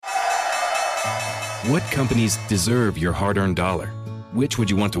What companies deserve your hard-earned dollar? Which would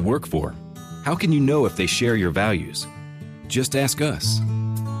you want to work for? How can you know if they share your values? Just ask us.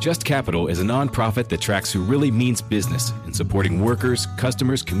 Just Capital is a nonprofit that tracks who really means business in supporting workers,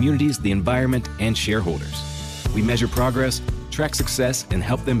 customers, communities, the environment, and shareholders. We measure progress, track success, and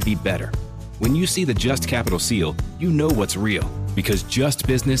help them be better. When you see the Just Capital seal, you know what's real, because just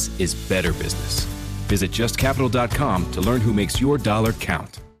business is better business. Visit justcapital.com to learn who makes your dollar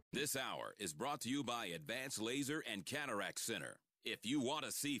count. This hour is brought to you by Advanced Laser and Cataract Center. If you want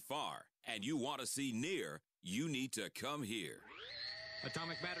to see far and you want to see near, you need to come here.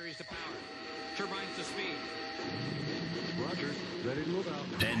 Atomic batteries to power. Turbines to speed. Roger. Ready to move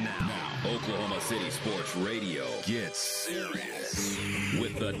out. And now, Oklahoma City Sports Radio gets serious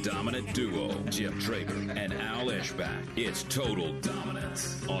with the dominant duo, Jim Traeger and Al Eschbach. It's Total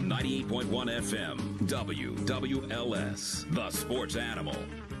Dominance on 98.1 FM, WWLS, the sports animal.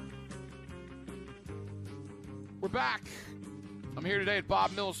 We're back. I'm here today at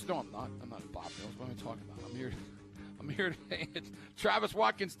Bob Mills. No, I'm not at Bob Mills. What am I talking about? I'm here today at Travis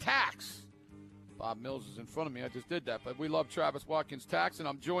Watkins Tax. Bob Mills is in front of me. I just did that. But we love Travis Watkins Tax, and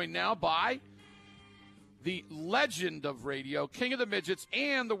I'm joined now by the legend of radio, king of the midgets,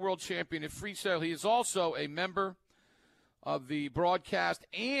 and the world champion at freestyle. He is also a member of the Broadcast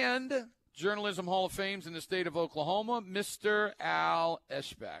and Journalism Hall of Fames in the state of Oklahoma, Mr. Al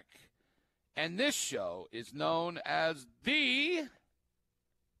Eschbach. And this show is known as the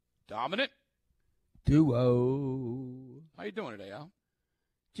Dominant Duo. How you doing today, Al?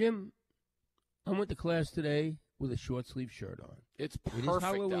 Jim, I went to class today with a short sleeve shirt on. It's It is perfect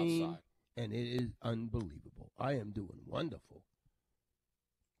Halloween, outside. and it is unbelievable. I am doing wonderful.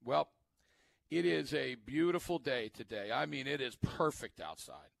 Well, it is a beautiful day today. I mean, it is perfect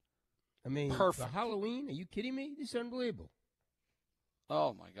outside. I mean, Perfect. for Halloween, are you kidding me? This is unbelievable.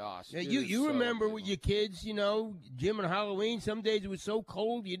 Oh, my gosh. Now, It you is you so remember with unbelievable. your kids, you know, Jim, on Halloween, some days it was so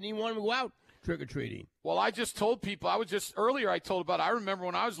cold you didn't even want to go out trick-or-treating. Well, I just told people, I told about, I remember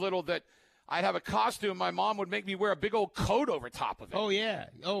when I was little that I'd have a costume, my mom would make me wear a big old coat over top of it. Oh, yeah.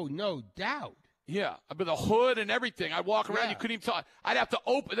 Oh, no doubt. Yeah, with a hood and everything. I'd walk around, Yeah. you couldn't even tell. I'd have to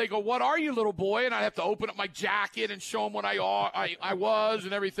open, they go, what are you, little boy? And I'd have to open up my jacket and show them what I was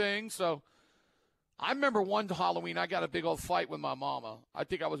and everything. So I remember one Halloween, I got a big old fight with my mama. I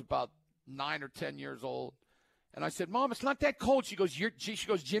think I was about 9 or 10 years old. And I said, Mom, it's not that cold. She goes,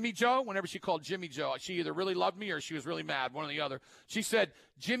 Jimmy Joe. Whenever she called Jimmy Joe, she either really loved me or she was really mad, one or the other. She said,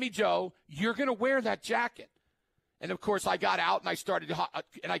 Jimmy Joe, you're going to wear that jacket. And, of course, I got out and I started,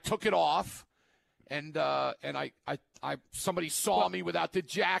 and I took it off. And somebody saw me without the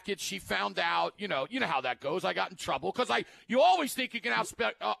jacket. She found out, you know how that goes. I got in trouble because you always think you can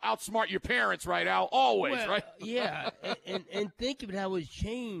outsmart your parents, right, Al? Always, Well, right? Yeah, and think of it how it's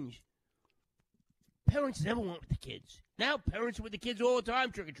changed. Parents never went with the kids. Now parents are with the kids all the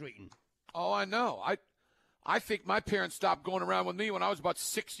time trick-or-treating. Oh, I know. I think my parents stopped going around with me when I was about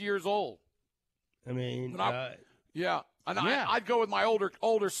 6 years old. I mean, Yeah. And Yeah. I'd go with my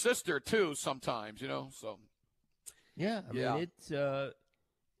older sister, too, sometimes, So, yeah, I Yeah. mean, it's,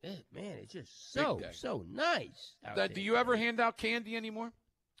 man, it's just so Big day. so nice. out do there. you ever hand out candy anymore?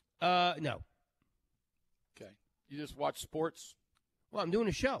 No. Okay. You just watch sports? Well, I'm doing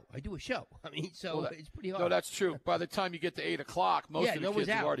a show. I do a show. I mean, so Well, it's pretty hard. No, that's true. By the time you get to 8 o'clock, most yeah, of the no kids one's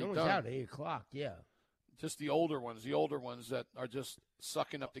have out. already No one's done. out at 8 o'clock. Yeah. Just the older ones that are just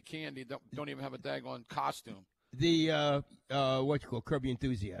sucking up the candy, don't even have a daggone costume. The what you call Curb Your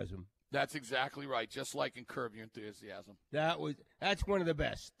Enthusiasm. That's exactly right. Just like in Curb Your Enthusiasm. That's one of the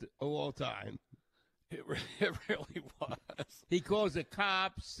best of all time. It really was. He calls the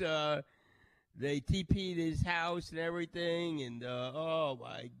cops. They TP'd his house and everything, and oh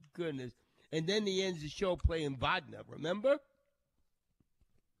my goodness! And then he ends the show playing Wagner. Remember?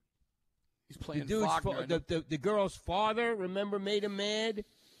 He's playing The dude's Wagner. the girl's father. Remember, made him mad.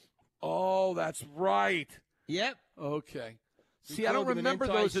 Oh, that's right. Yep. Okay. He See, I don't called him an remember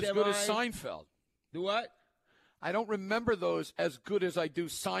those as good as anti-Semite. Seinfeld. The what? I don't remember those as good as I do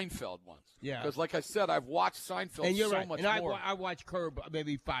Seinfeld ones. Yeah. Because, like I said, I've watched Seinfeld And you're so right. much And more. I watched Curb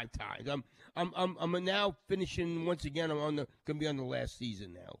maybe 5 times. I'm now finishing once again. I'm gonna be on the last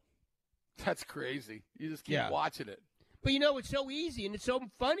season now. That's crazy. You just keep Yeah. watching it. But it's so easy and it's so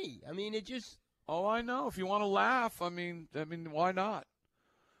funny. I mean, it just. Oh, I know. If you want to laugh, I mean, why not?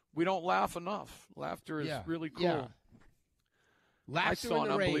 We don't laugh enough. Laughter is Yeah. really cool. Yeah. Laughter saw in an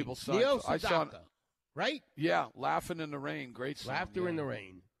the rain. unbelievable Neil Seinfeld. I saw Sedaka, right? Yeah, Laughing in the Rain. Great song. Laughter yeah. in the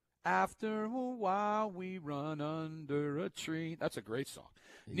rain. After a while, we run under a tree. That's a great song.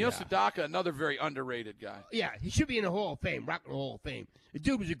 Neil Yeah. Sedaka, another very underrated guy. Yeah, he should be in the Hall of Fame, Rock and Roll Hall of Fame. The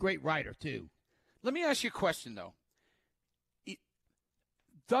dude was a great writer, too. Let me ask you a question, though.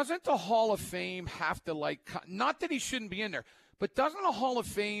 Doesn't the Hall of Fame have to, like, not that he shouldn't be in there, but doesn't the Hall of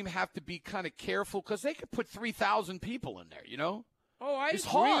Fame have to be kind of careful? Because they could put 3,000 people in there, you know? Oh, it's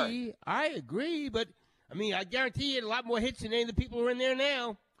agree. Hard. I agree, but, I mean, I guarantee you had a lot more hits than any of the people who are in there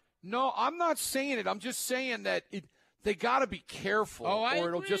now. No, I'm not saying it. I'm just saying that they got to be careful, or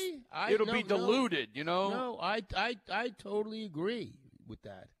it'll agree. it'll be diluted, you know? No, I totally agree with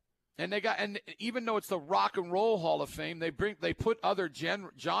that. And even though it's the Rock and Roll Hall of Fame, they put other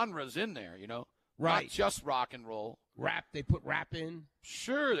genres in there, you know, right? Not just rock and roll. Rap, they put rap in.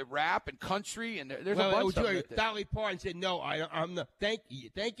 Sure, the rap and country, and there's a bunch of it. Dolly Parton said, "No, I'm not. Thank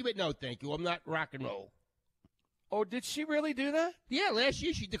you, but no, thank you. I'm not rock and roll." Oh, did she really do that? Yeah, last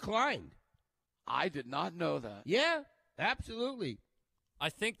year she declined. I did not know that. Yeah, absolutely. I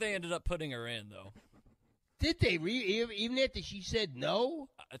think they ended up putting her in, though. Did they even after she said no?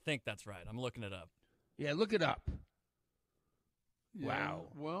 I think that's right. I'm looking it up. Yeah, look it up. Yeah. Wow.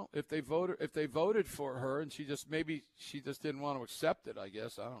 Well, if they voted for her and she just didn't want to accept it, I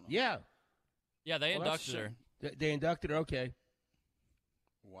guess. I don't know. Yeah. Yeah, they inducted her. They inducted her. Okay.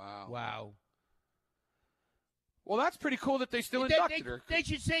 Wow. Well, that's pretty cool that they still inducted her. They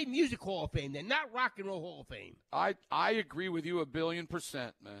should say Music Hall of Fame then, not Rock and Roll Hall of Fame. I agree with you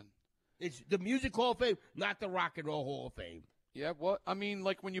 1,000,000,000%, man. It's the Music Hall of Fame, not the Rock and Roll Hall of Fame. Yeah, well, I mean,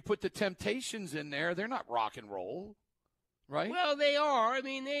 like when you put the Temptations in there, they're not rock and roll, right? Well, they are. I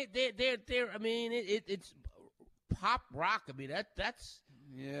mean, they're. I mean, it's pop rock. I mean, that's.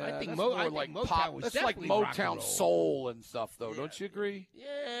 Yeah, I think that's more like Motown pop. was That's like definitely rock and Motown roll. soul and stuff, though. Yeah. Don't you agree?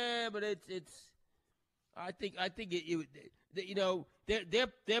 Yeah, but it's. I think it you know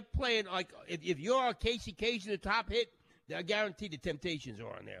they're playing like if you're a Casey Kasem the top hit, they're guaranteed the Temptations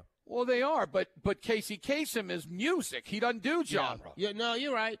are on there. Well, they are, but Casey Kasem is music. He doesn't do genre. Yeah, no,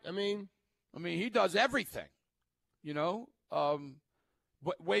 you're right. I mean, he does everything. You know,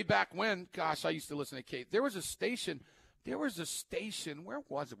 way back when, gosh, I used to listen to Casey. There was a station. Where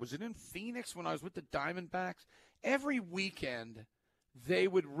was it? Was it in Phoenix when I was with the Diamondbacks? Every weekend, they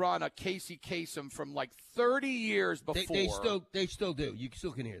would run a Casey Kasem from like 30 years before. They still do. You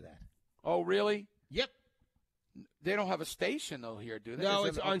still can hear that. Oh, really? Yep. They don't have a station, though, here, do they? No,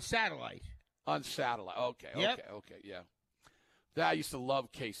 it's on satellite. On satellite. Okay, yep. Okay, yeah. I used to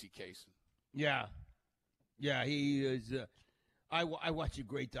love Casey Kasem. Yeah. Yeah, he is. I watched a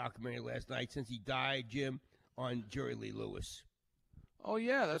great documentary last night since he died, Jim, on Jerry Lee Lewis. Oh,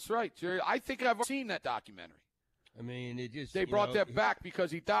 yeah, that's right. Jerry. I think I've seen that documentary. I mean, it just. They brought that back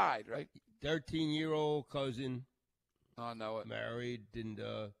because he died, right? 13-year-old cousin. I know it. Married, and.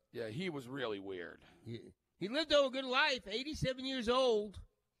 Yeah, he was really weird. He lived a good life, 87 years old.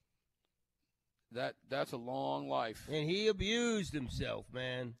 That's a long life. And he abused himself,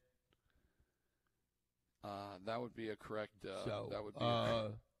 man. That would be a correct. That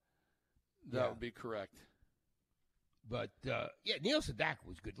would be correct. But yeah, Neil Sedaka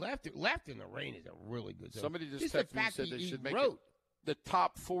was good. Laughter in the Rain is a really good song. Somebody just texted me and said they should make it the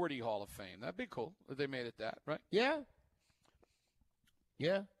top 40 Hall of Fame. That'd be cool if they made it that, right? Yeah.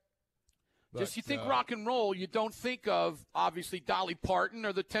 Yeah. Just you think rock and roll, you don't think of, obviously, Dolly Parton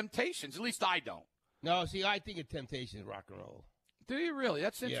or the Temptations. At least I don't. No, see, I think of Temptations rock and roll. Do you really?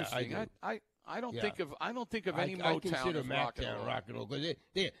 That's interesting. Yeah, I don't think of any Motown I consider as rock and roll. Because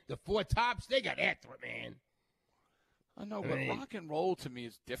the Four Tops, they got after it, man. I know, but rock and roll to me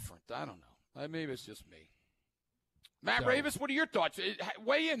is different. I don't know. Maybe it's just me. Matt Ravis, what are your thoughts?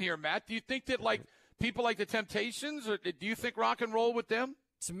 Weigh in here, Matt. Do you think that, like, people like the Temptations, or do you think rock and roll with them?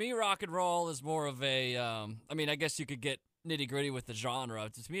 To me, rock and roll is more of a, I guess you could get nitty-gritty with the genre.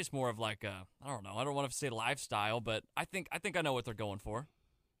 To me, it's more of like a, I don't know, I don't want to say lifestyle, but I think I know what they're going for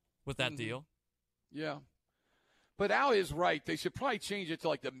with that deal. Yeah. But Al is right. They should probably change it to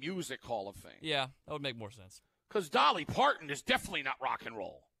like the Music Hall of Fame. Yeah, that would make more sense. Because Dolly Parton is definitely not rock and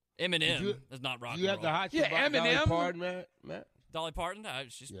roll. Eminem is not rock and roll. You have the hot shot about Eminem. Dolly Parton, Matt? Dolly Parton?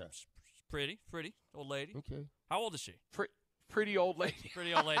 She's pretty old lady. Okay. How old is she? Pretty old lady.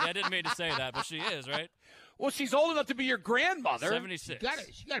 Pretty old lady. I didn't mean to say that, but she is, right? Well, she's old enough to be your grandmother. 76.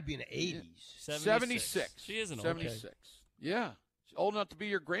 She got to be in the 80s. 76. She is an old 76. Okay. Yeah. She's old enough to be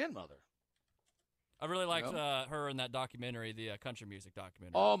your grandmother. I really liked her in that documentary, the country music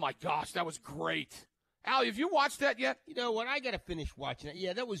documentary. Oh, my gosh. That was great. Al, have you watched that yet? You know what? I got to finish watching it.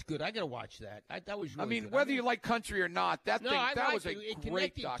 Yeah, that was good. I got to watch that. That was really good. Whether you like country or not, that was a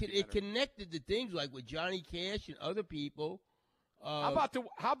great documentary. It connected to things like with Johnny Cash and other people. How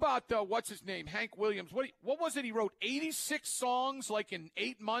about what's his name? Hank Williams. What was it? He wrote 86 songs like in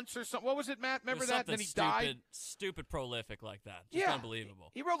 8 months or something. What was it, Matt? Remember that? Then he died. Stupid prolific like that. Just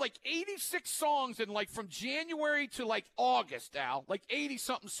unbelievable. He wrote like 86 songs and like from January to like August, Al, like 80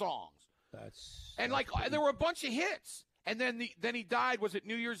 something songs. There were a bunch of hits. And then he died. Was it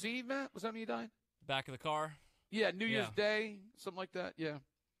New Year's Eve, Matt? Was that when he died? Back of the car. Yeah, New Year's Day, something like that. Yeah.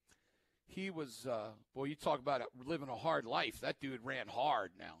 He was, boy, you talk about living a hard life. That dude ran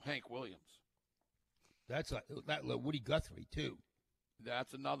hard now, Hank Williams. That's like Woody Guthrie, too.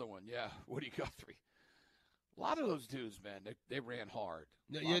 That's another one, yeah, Woody Guthrie. A lot of those dudes, man, they ran hard.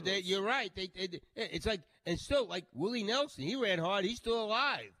 You're right. It's like, and still, like Willie Nelson, he ran hard. He's still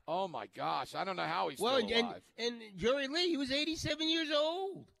alive. Oh, my gosh. I don't know how he's still alive. And Jerry Lee, he was 87 years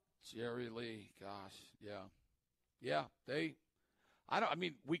old. Jerry Lee, gosh, yeah. Yeah, we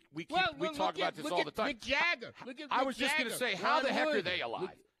talk about this all the time. Mick Jagger. I was just going to say, how the heck are they alive?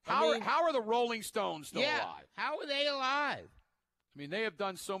 How are the Rolling Stones still alive? How are they alive? I mean, they have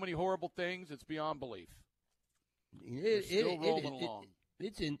done so many horrible things, it's beyond belief. They're still rolling along.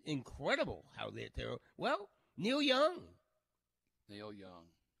 It's incredible how they're. Well, Neil Young.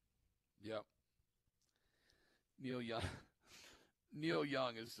 Yep. Neil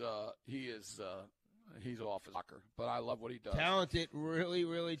Young is he's off his rocker, but I love what he does. Talented, really,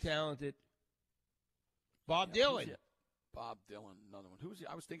 really talented. Bob Dylan. Bob Dylan, another one. Who's he?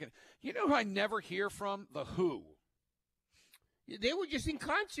 I was thinking, you know who I never hear from? The Who. They were just in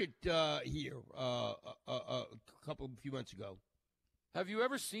concert here a few months ago. Have you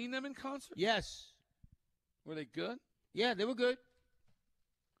ever seen them in concert? Yes. Were they good? Yeah, they were good.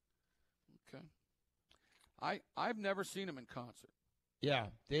 Okay. I've never seen them in concert. Yeah,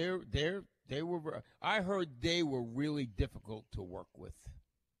 they were. I heard they were really difficult to work with.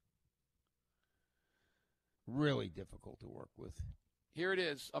 Really difficult to work with. Here it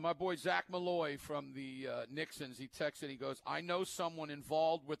is. My boy Zach Malloy from the Nixons. He texted. He goes, "I know someone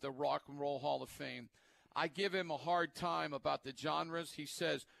involved with the Rock and Roll Hall of Fame. I give him a hard time about the genres. He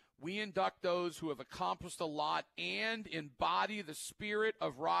says, we induct those who have accomplished a lot and embody the spirit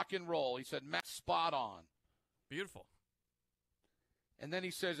of rock and roll." He said, "Matt, spot on." Beautiful. And then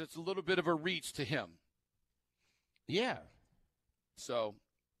he says it's a little bit of a reach to him. Yeah. So.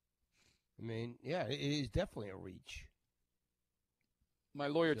 I mean, yeah, it is definitely a reach. My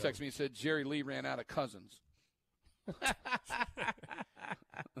lawyer texted me and said Jerry Lee ran out of cousins.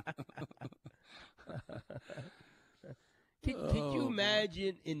 Can you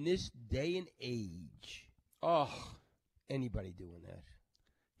imagine in this day and age anybody doing that?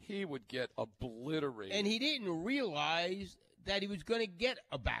 He would get obliterated. And he didn't realize that he was going to get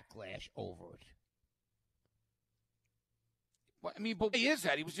a backlash over it. Well, I mean, but he is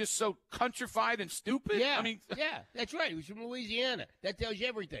that. He was just so countrified and stupid. Yeah, I mean, yeah, that's right. He was from Louisiana. That tells you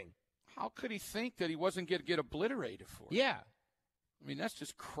everything. How could he think that he wasn't going to get obliterated for it? Yeah. I mean, that's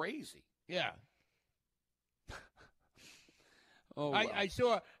just crazy. Yeah. I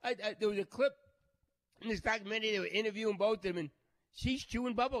saw there was a clip in this documentary. They were interviewing both of them, and she's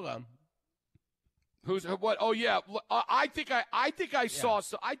chewing bubblegum. Who's what? Oh yeah, I think I saw.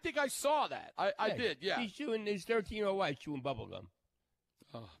 So I think I saw that. I did. Yeah. She's chewing his 13-year-old wife chewing bubblegum.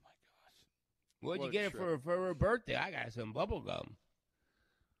 Oh my gosh. What'd you get it for her birthday? I got some bubblegum.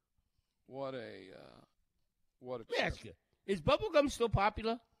 What a trip. Is bubblegum still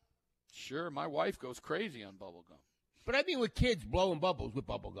popular? Sure, my wife goes crazy on bubblegum. But I mean with kids blowing bubbles with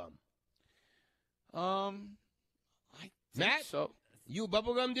bubblegum. I think Matt? So. You a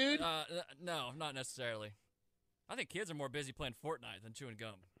bubblegum dude? No, not necessarily. I think kids are more busy playing Fortnite than chewing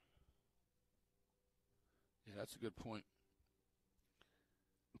gum. Yeah, that's a good point.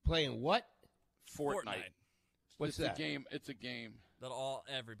 Playing what? Fortnite. What's that? It's a game that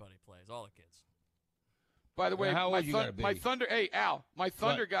everybody plays, all the kids. By the way, my Thunder. Hey, Al, my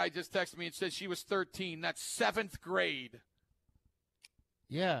Thunder guy just texted me and said she was 13. That's 7th grade.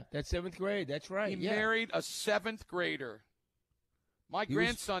 Yeah, that's 7th grade. That's right. He married a 7th grader. My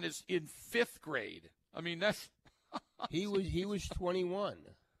grandson is in 5th grade. I mean, that's he was 21.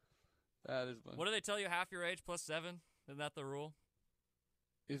 That is. What do they tell you? Half your age plus 7? Isn't that the rule?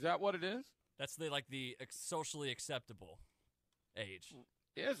 Is that what it is? That's the socially acceptable age.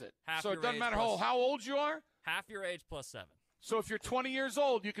 Is it? Half so your it doesn't age matter plus, how old you are? Half your age plus 7. So if you're 20 years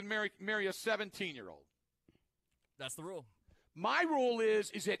old, you can marry a 17-year-old. That's the rule. My rule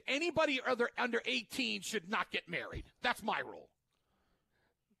is that anybody under 18 should not get married. That's my rule.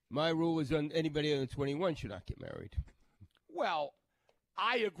 My rule is anybody under 21 should not get married. Well,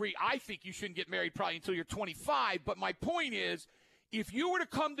 I agree. I think you shouldn't get married probably until you're 25. But my point is, if you were to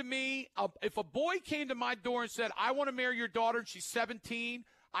come to me, if a boy came to my door and said, I want to marry your daughter and she's 17,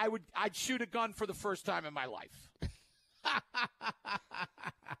 I'd shoot a gun for the first time in my life.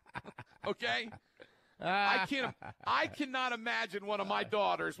 Okay? I cannot imagine one of my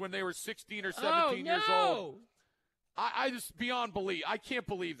daughters when they were 16 or 17 years old. I just, beyond belief. I can't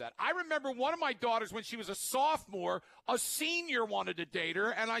believe that. I remember one of my daughters when she was a sophomore, a senior wanted to date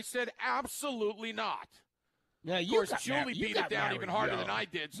her, and I said, absolutely not. Now, of course, Julie beat it down even harder than I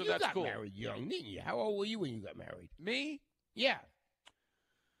did, so that's cool. You got married young, didn't you? How old were you when you got married? Me? Yeah.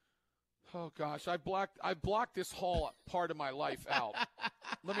 Oh, gosh, I blocked this whole part of my life out.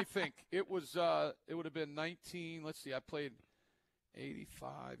 Let me think. It would have been 19. Let's see. I played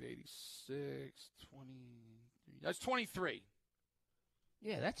 85, 86, 20. That's 23.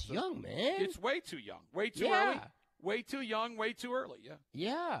 Yeah, that's young, man. It's way too young. Way too early. Way too young. Way too early. Yeah.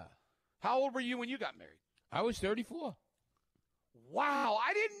 Yeah. How old were you when you got married? I was 34. Wow,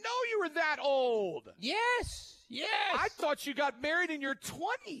 I didn't know you were that old. Yes. I thought you got married in your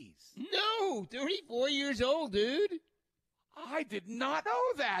 20s. No, 34 years old, dude. I did not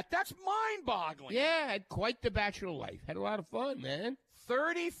know that. That's mind-boggling. Yeah, I had quite the bachelor life. Had a lot of fun, man.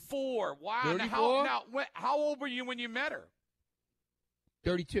 34. Wow. 34? How old were you when you met her?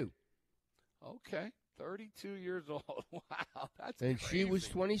 32. Okay. 32 years old. Wow, that's And crazy. she was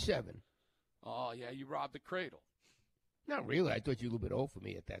 27. Oh, yeah, you robbed the cradle. Not really. I thought you were a little bit old for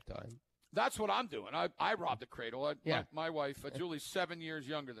me at that time. That's what I'm doing. I robbed the cradle. Yeah. My wife, Julie's 7 years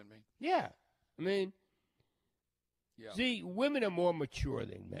younger than me. Yeah. I mean, Yeah. see, women are more mature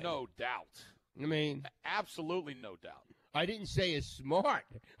than men. No doubt. I mean, Absolutely no doubt. I didn't say it's smart.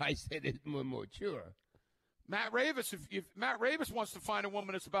 I said it's more mature. Matt Ravis, if Matt Ravis wants to find a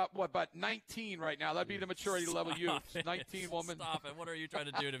woman that's about 19 right now, that'd be the maturity level youth. 19 woman. Stop it. What are you trying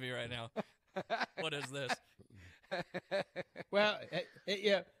to do to me right now? What is this? Well,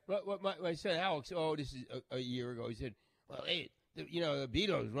 yeah. What my son Alex, this is a year ago, he said, well, hey, the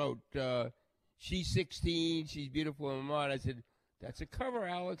Beatles wrote, she's 16, she's beautiful and mine. I said, that's a cover,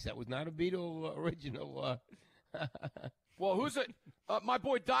 Alex. That was not a Beatle original. Well, who's it? My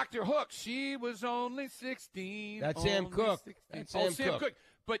boy Dr. Hook. She was only 16. That's Sam only Cooke. 16. That's Sam Cooke.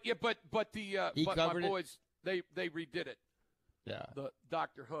 But my boys, they redid it. Yeah. The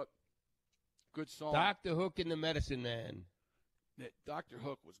Dr. Hook. Good song. Dr. Hook and the Medicine Man. Dr.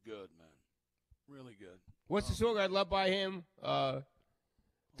 Hook was good, man. Really good. What's the song I love by him? The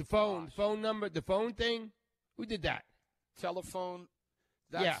phone number, the phone thing. Who did that? Telephone.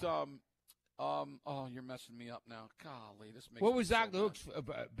 That's you're messing me up now. Golly, this makes. What was me so Dr. mad. Hook's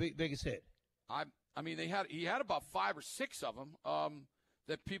biggest hit? I mean, he had about 5 or 6 of them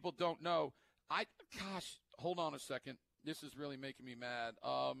that people don't know. Hold on a second. This is really making me mad.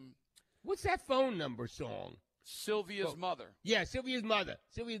 What's that phone number song? Sylvia's Mother. Yeah, Sylvia's Mother.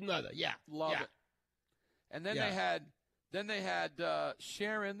 Yeah. Love yeah. it. And then Yeah. they had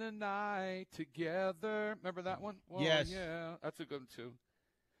Sharing the Night Together. Remember that one? Well, Yes. Yeah, that's a good one too.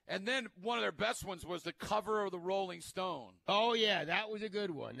 And then one of their best ones was the cover of the Rolling Stone. Oh, yeah, that was a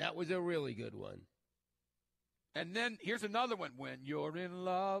good one. That was a really good one. And then here's another one. When you're in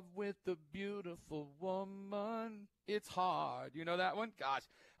love with a beautiful woman, it's hard. You know that one? Gosh,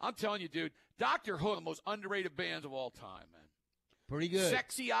 I'm telling you, dude, Dr. Hook, the most underrated bands of all time, man. Pretty good.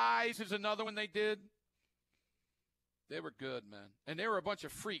 Sexy Eyes is another one they did. They were good, man. And they were a bunch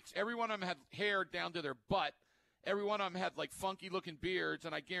of freaks. Every one of them had hair down to their butt. Every one of them had, like, funky-looking beards,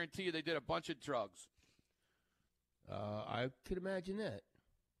 and I guarantee you they did a bunch of drugs. I could imagine that.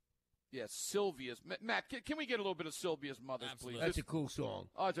 Yeah, Sylvia's. Matt, can we get a little bit of Sylvia's Mother, please? That's a cool song.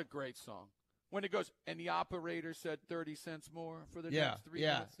 Oh, it's a great song. When it goes, and the operator said 30 cents more for the next 3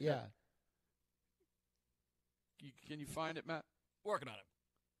 minutes. Yeah. Can you find it, Matt? Working on it.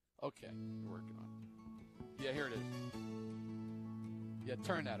 Okay, we're working on it. Yeah, here it is. Yeah,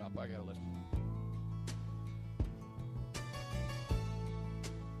 turn that up. I got to listen.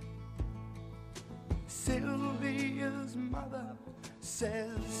 Sylvia's mother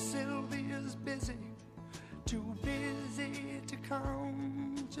says Sylvia's busy, too busy to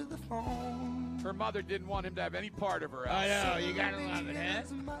come to the phone. Her mother didn't want him to have any part of her I house. know, you gotta love it, huh?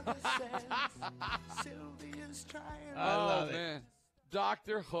 Sylvia's mother says Sylvia's trying. I love it. Man.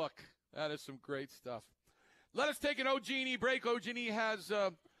 Dr. Hook. That is some great stuff. Let us take an OG&E break. OG&E has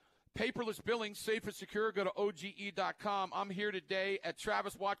paperless billing, safe and secure. Go to OGE.com. I'm here today at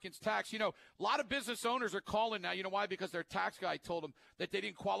Travis Watkins Tax. You know, a lot of business owners are calling now. You know why? Because their tax guy told them that they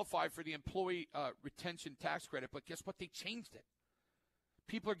didn't qualify for the employee retention tax credit. But guess what? They changed it.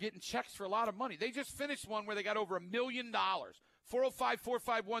 People are getting checks for a lot of money. They just finished one where they got over $1 million.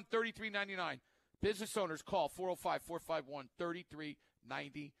 405-451-3399. Business owners call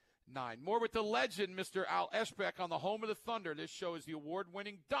 405-451-3399. More with the legend, Mr. Al Eschbeck, on the home of the Thunder. This show is the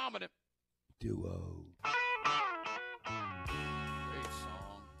award-winning Dominant Duo. Great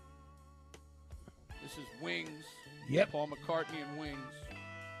song. This is Wings. Yep. Paul McCartney and Wings.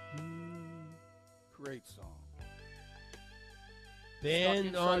 Great song.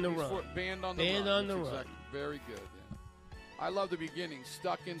 Band on the Run. Band on the Band Run. on the That's Run. exactly. Very good. Yeah. I love the beginning.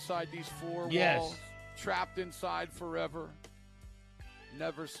 Stuck inside these four Yes. walls. Trapped inside forever.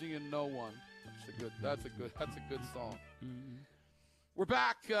 Never seeing no one. That's a good song. Mm-hmm. We're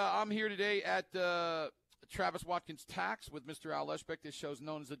back. I'm here today at Travis Watkins Tax with Mr. Al Eschbeck. This show's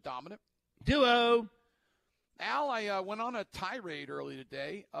known as the Dominant Duo. Al, I went on a tirade early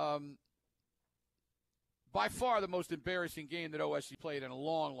today. By far the most embarrassing game that OSU played in a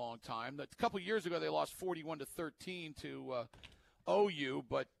long, long time. A couple years ago, they lost 41-13 to OU,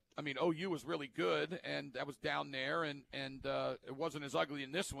 but I mean, OU was really good, and that was down there, and it wasn't as ugly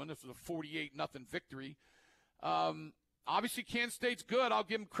in this one. This was a 48-0 victory. Obviously, Kansas State's good. I'll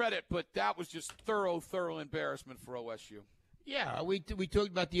give them credit, but that was just thorough embarrassment for OSU. Yeah, we talked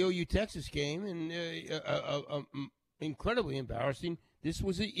about the OU Texas game, and incredibly embarrassing. This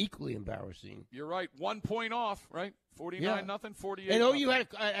was equally embarrassing. You're right. 1 point off, right? 49-0, 48-0. And OU had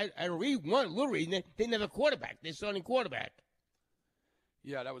a little reason. They didn't have a quarterback. They're starting quarterback.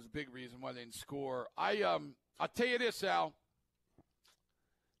 Yeah, that was a big reason why they didn't score. I'll tell you this, Al.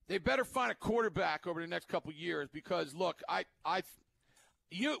 They better find a quarterback over the next couple of years because, look,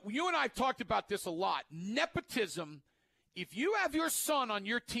 you and I have talked about this a lot. Nepotism. If you have your son on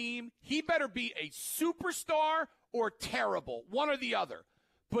your team, he better be a superstar or terrible, one or the other.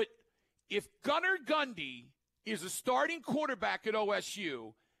 But if Gunnar Gundy is a starting quarterback at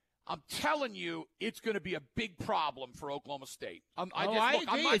OSU, I'm telling you, it's going to be a big problem for Oklahoma State. I'm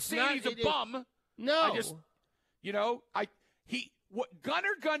not saying he's a bum. No.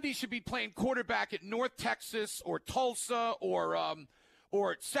 Gunnar Gundy should be playing quarterback at North Texas or Tulsa or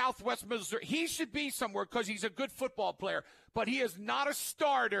Southwest Missouri. He should be somewhere because he's a good football player. But he is not a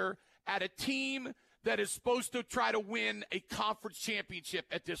starter at a team that is supposed to try to win a conference championship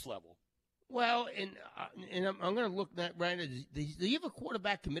at this level. Well, and I'm going to look that right now. Do you have a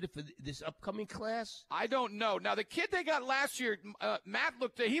quarterback committed for this upcoming class? I don't know. Now, the kid they got last year, Matt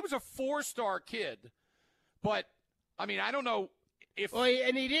looked at, he was a 4-star kid. But, I mean, I don't know if. Oh,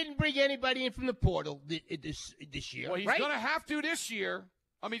 and he didn't bring anybody in from the portal this year. Well, he's going to have to this year.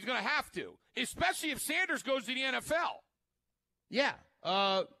 I mean, he's going to have to, especially if Sanders goes to the NFL. Yeah.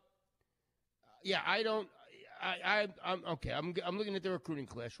 Yeah, I'm okay. I'm looking at the recruiting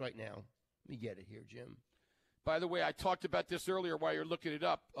class right now. Let me get it here, Jim. By the way, I talked about this earlier while you're looking it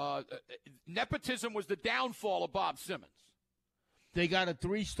up. Nepotism was the downfall of Bob Simmons. They got a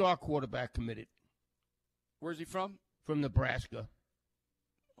 3-star quarterback committed. Where's he from? From Nebraska.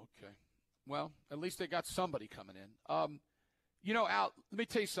 Okay. Well, at least they got somebody coming in. Al, let me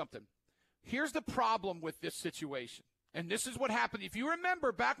tell you something. Here's the problem with this situation. And this is what happened. If you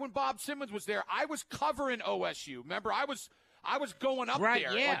remember, back when Bob Simmons was there, I was covering OSU. Remember, I was going up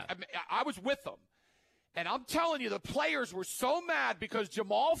there. Yeah. I was with them. And I'm telling you, the players were so mad because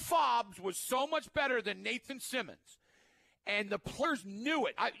Jamal Fobbs was so much better than Nathan Simmons. And the players knew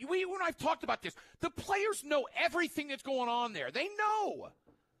it. You and I have talked about this. The players know everything that's going on there. They know.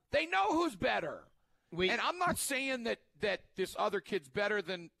 They know who's better. And I'm not saying that this other kid's better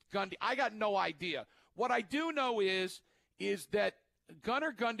than Gundy. I got no idea. What I do know is that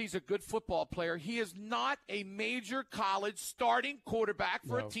Gunnar Gundy's a good football player. He is not a major college starting quarterback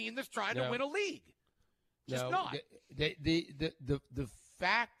for a team that's trying to win a league. Just not. The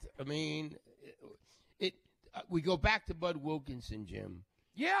fact, I mean, we go back to Bud Wilkinson, Jim.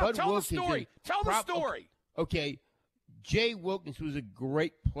 Yeah, Bud tell Wilkinson, the story. Tell the story. Okay, Jay Wilkinson was a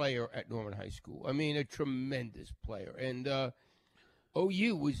great player at Norman High School. I mean, a tremendous player. And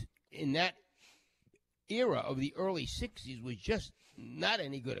OU was in that era of the early 60s was just not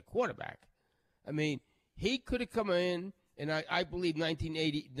any good at quarterback. I mean, he could have come in, and I believe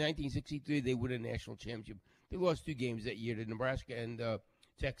 1963 they won a national championship. They lost 2 games that year to Nebraska and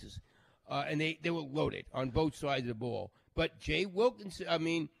Texas. And they were loaded on both sides of the ball. But Jay Wilkinson, I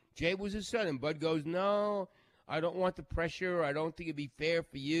mean, Jay was his son, and Bud goes, no, I don't want the pressure. I don't think it'd be fair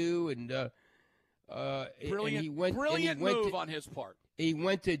for you. And brilliant move on his part. He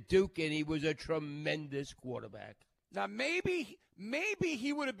went to Duke, and he was a tremendous quarterback. Now, maybe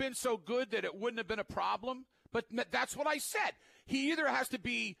he would have been so good that it wouldn't have been a problem, but that's what I said. He either has to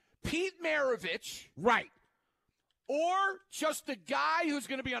be Pete Maravich. Right. Or just a guy who's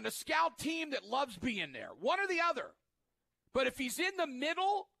going to be on the scout team that loves being there. One or the other. But if he's in the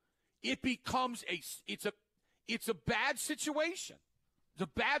middle, it becomes it's a bad situation. It's a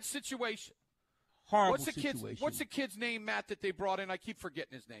bad situation. Horrible What's situation. What's the kid's name, Matt, that they brought in? I keep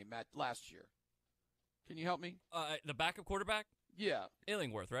forgetting his name, Matt, last year. Can you help me? The backup quarterback? Yeah.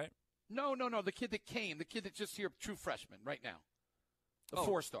 Illingworth, right? No. The kid that came. The kid that's just here, true freshman, right now. The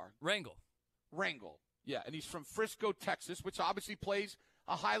 4-star. Rangel. Yeah, and he's from Frisco, Texas, which obviously plays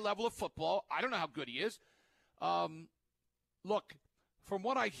a high level of football. I don't know how good he is. Look, from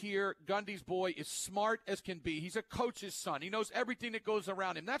what I hear, Gundy's boy is smart as can be. He's a coach's son. He knows everything that goes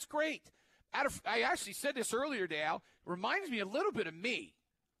around him. That's great. I actually said this earlier, Dale. Reminds me a little bit of me.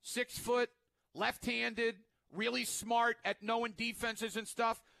 6 foot, left-handed, really smart at knowing defenses and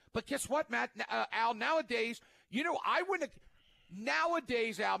stuff. But guess what, Matt? Al, nowadays, I wouldn't have –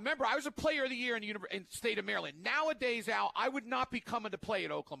 nowadays, Al, remember, I was a player of the year in the state of Maryland. Nowadays, Al, I would not be coming to play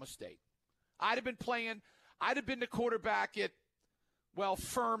at Oklahoma State. I'd have been the quarterback at,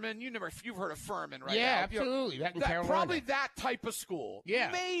 Furman. You've heard of Furman, right? Yeah, Al? absolutely. Back in Carolina. Probably that type of school.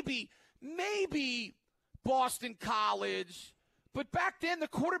 Yeah. Maybe Boston College. But back then, the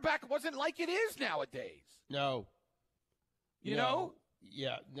quarterback wasn't like it is nowadays. No. You know?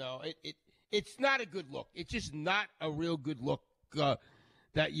 Yeah, no. It's not a good look. It's just not a real good look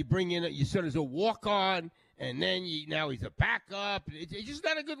that you bring in. You sort of as a walk-on, and then now he's a backup. It's just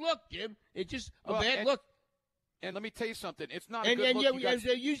not a good look, Jim. It's just a bad look. And let me tell you something. It's not a good look.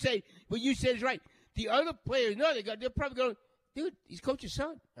 You say, what you said is right. The other players, they're probably going, dude, he's coach's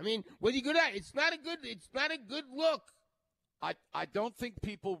son. I mean, what are you good at? It's not a good look. I don't think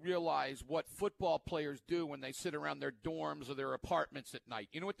people realize what football players do when they sit around their dorms or their apartments at night.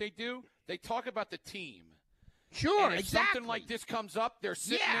 You know what they do? They talk about the team. Sure, and if exactly. something like this comes up, they're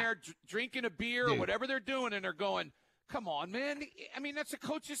sitting there drinking a beer or whatever they're doing, and they're going, come on, man. I mean, that's a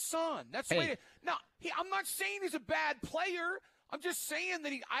coach's son. That's the way to – now, I'm not saying he's a bad player. I'm just saying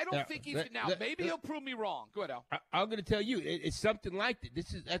that I don't think he's – now, maybe he'll prove me wrong. Go ahead, Al. I'm going to tell you, it's something like that.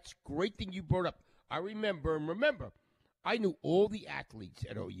 That's a great thing you brought up. I remember, I knew all the athletes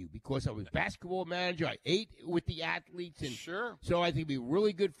at OU because I was basketball manager. I ate with the athletes. And sure. So I think we were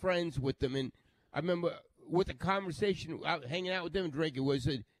really good friends with them. And I remember with the conversation, hanging out with them and drinking, was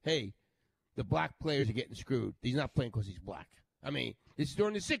that, hey, the black players are getting screwed. He's not playing because he's black. I mean, this is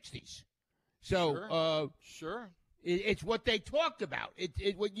during the 60s. So, sure. It's what they talk about.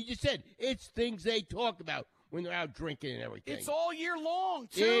 It's what you just said. It's things they talk about when they're out drinking and everything. It's all year long,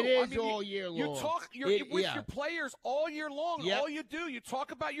 too. It is all year long. You're with your players all year long. Yep. All you do, you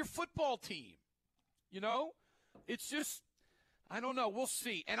talk about your football team. It's just, I don't know. We'll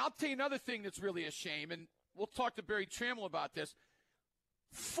see. And I'll tell you another thing that's really a shame, and we'll talk to Barry Trammell about this.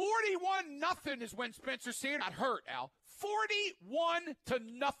 41-0 is when Spencer Sanders got hurt, Al.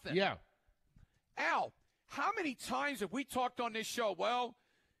 41-0. Yeah. Al, how many times have we talked on this show? Well,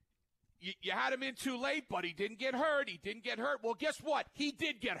 you had him in too late, but he didn't get hurt. Well, guess what? He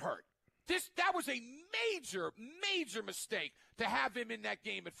did get hurt. That was a major, major mistake to have him in that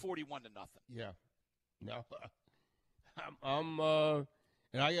game at 41-0. Yeah. No.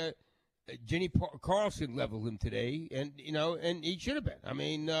 Jenny Carlson leveled him today, and he should have been. I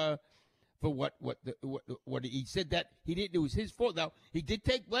mean, for what he said that he didn't. It was his fault. Now he did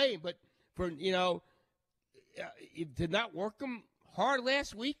take blame, but for to not work him hard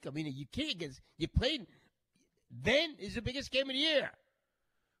last week. I mean, you can't get you played. Then is the biggest game of the year.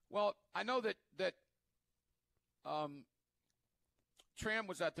 Well, I know that Tram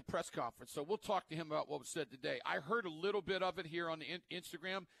was at the press conference, so we'll talk to him about what was said today. I heard a little bit of it here on the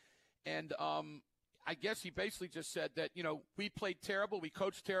Instagram, and I guess he basically just said that we played terrible, we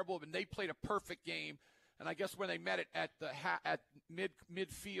coached terrible, and they played a perfect game. And I guess when they met it at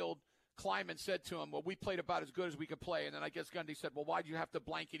midfield, Kleiman said to him, well, we played about as good as we could play. And then I guess Gundy said, well, why'd you have to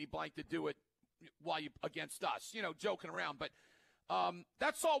blankety-blank to do it while you against us? Joking around. But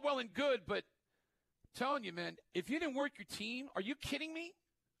that's all well and good. But I'm telling you, man, if you didn't work your team, are you kidding me?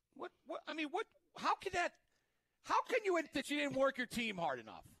 How can you admit that you didn't work your team hard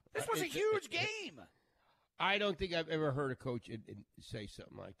enough? This was a huge game. I don't think I've ever heard a coach say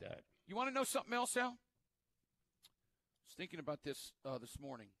something like that. You want to know something else, Al? I was thinking about this this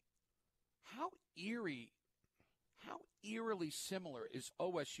morning. How eerily similar is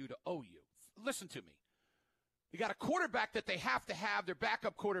OSU to OU? Listen to me. You got a quarterback that they have to have. Their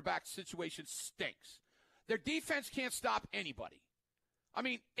backup quarterback situation stinks. Their defense can't stop anybody. I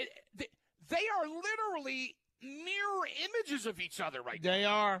mean, they are literally mirror images of each other right now. They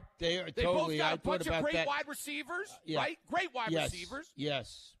are. They both totally. got I a bunch of about great that. wide receivers, Yeah. right? Great wide Yes. receivers.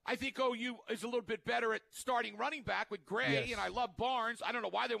 Yes. I think OU is a little bit better at starting running back with Gray, Yes. and I love Barnes. I don't know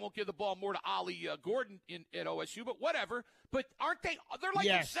why they won't give the ball more to Ollie Gordon at OSU, but whatever. But aren't they? They're like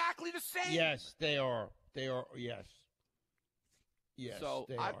Yes. exactly the same. Yes, they are. They are. Yes. Yes, So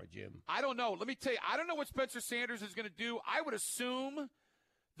they are, Jim. I don't know. Let me tell you, I don't know what Spencer Sanders is going to do. I would assume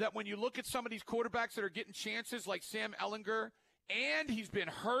that when you look at some of these quarterbacks that are getting chances, like Sam Ehlinger, and he's been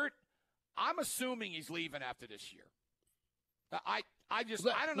hurt, I'm assuming he's leaving after this year. I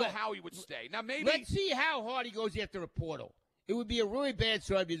don't know how he would stay. Now maybe Let's see how hard he goes after a portal. It would be a really bad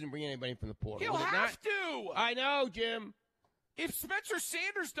start if he doesn't bring anybody from the portal. he'll would it have not? to. I know, Jim. If Spencer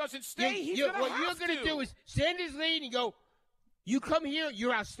Sanders doesn't stay, he's what going to have you're going to do is Sanders lead and go, you come here,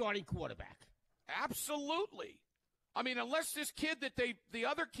 you're our starting quarterback. Absolutely. I mean, unless this kid that the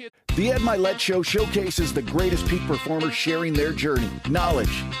other kid. The Ed Milet Show showcases the greatest peak performers sharing their journey,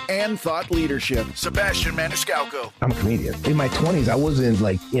 knowledge, and thought leadership. Sebastian Maniscalco. I'm a comedian. In my 20s, I wasn't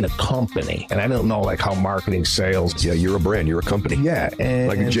in a company, and I didn't know how marketing, sales. Yeah, you're a brand, you're a company. Yeah, and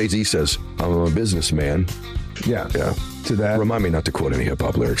like Jay-Z says, I'm a businessman. Yeah. To that. Remind me not to quote any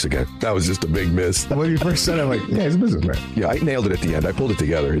hip-hop lyrics again. That was just a big miss. When you first said it, I'm like, yeah, he's a businessman. Yeah, I nailed it at the end. I pulled it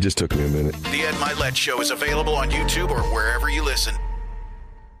together. It just took me a minute. The Ed Milet Show is available on YouTube or wherever you listen.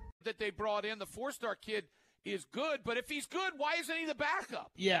 That they brought in, the four-star kid, is good, but if he's good, why isn't he the backup?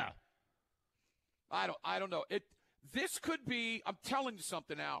 Yeah. I don't know. This could be, I'm telling you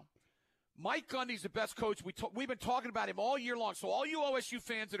something now. Mike Gundy's the best coach. We've been talking about him all year long. So all you OSU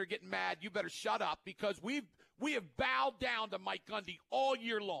fans that are getting mad, you better shut up because we have bowed down to Mike Gundy all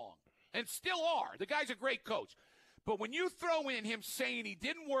year long and still are. The guy's a great coach. But when you throw in him saying he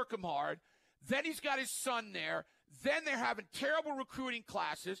didn't work him hard, then he's got his son there, then they're having terrible recruiting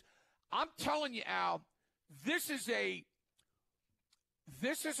classes. I'm telling you, Al, this is a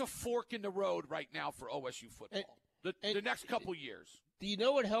fork in the road right now for OSU football. The next couple years. Do you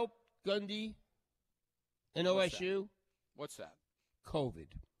know what helped Gundy and OSU? What's that? COVID.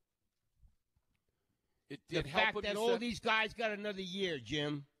 It did the help fact that all these guys got another year,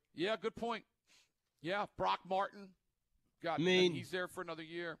 Jim. Yeah, good point. Yeah, Brock Martin he's there for another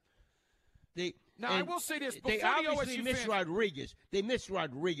year. I will say this. They obviously missed Rodriguez. They missed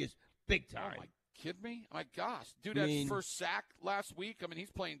Rodriguez big time. Oh, my kidding me? My gosh. Dude, that first sack last week,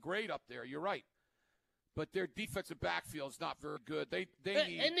 he's playing great up there. You're right. But their defensive backfield is not very good. They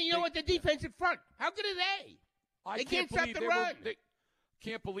need, and you know what? The defensive front. How good are they? They can't stop the run.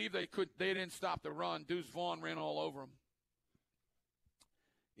 Can't believe they didn't stop the run. Deuce Vaughn ran all over them.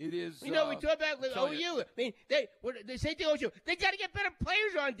 It is. We talk about OU. They say to OU, they got to get better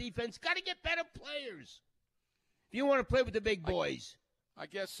players on defense. Got to get better players. If you want to play with the big boys. I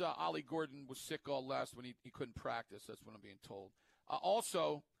guess Ollie Gordon was sick all last when he couldn't practice. That's what I'm being told.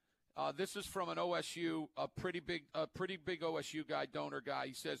 Also, this is from an OSU, a pretty big OSU guy, donor guy.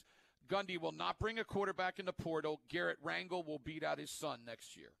 He says, Gundy will not bring a quarterback in the portal. Garrett Rangel will beat out his son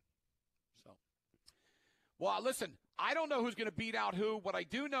next year. So, well, listen, I don't know who's going to beat out who. What I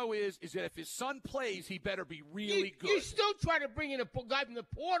do know is that if his son plays, he better be really good. You still try to bring in a guy from the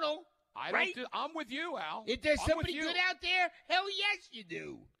portal, right? I'm with you, Al. If there's somebody good out there, hell yes, you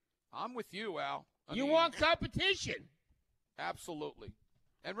do. I'm with you, Al. You want competition. Absolutely.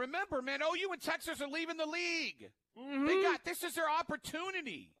 And remember, man, OU and Texas are leaving the league. Mm-hmm. This is their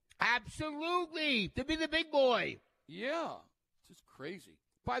opportunity. Absolutely. To be the big boy. Yeah. It's just crazy.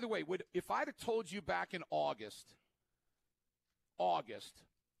 By the way, if I'd have told you back in August,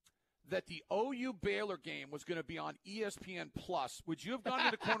 that the OU Baylor game was going to be on ESPN Plus, would you have gone to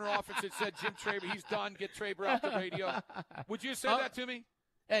the corner office and said, Jim Traber, he's done, get Traber off the radio? Would you have said that to me?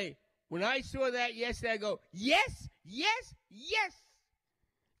 Hey, when I saw that yesterday, I go, yes, yes, yes.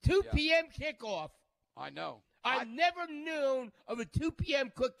 2 p.m. kickoff. I know. I've never known of a 2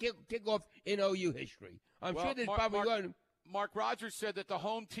 p.m. kickoff in OU history. I'm sure there's probably going. Mark Rogers said that the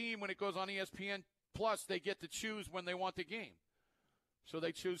home team, when it goes on ESPN Plus, they get to choose when they want the game. So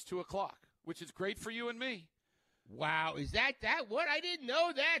they choose 2 o'clock, which is great for you and me. Wow, is that what? I didn't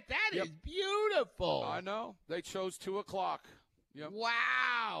know that. That is beautiful. I know. They chose 2 o'clock. Yep.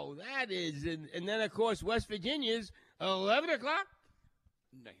 Wow, that is. And then, of course, West Virginia's 11 o'clock.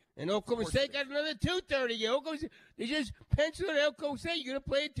 No. And Oklahoma State got another 2:30. They just penciled in Oklahoma State. You're going to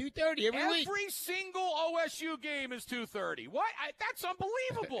play at 2:30 every week. Every single OSU game is 2:30. What? That's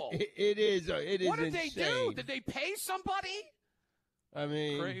unbelievable. It is. It is. What did insane. they do? Did they pay somebody? I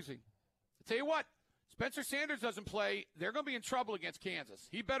mean, crazy. I'll tell you what. Spencer Sanders doesn't play. They're going to be in trouble against Kansas.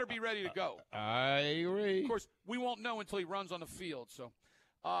 He better be ready to go. I agree. Of course, we won't know until he runs on the field. So,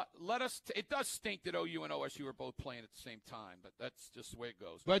 It does stink that OU and OSU are both playing at the same time, but that's just the way it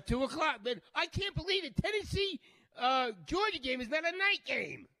goes. But 2 o'clock, man, I can't believe it. Tennessee Georgia game is not a night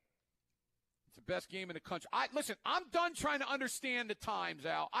game. It's the best game in the country. Listen, I'm done trying to understand the times,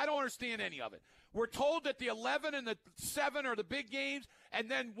 Al. I don't understand any of it. We're told that the 11 and the 7 are the big games, and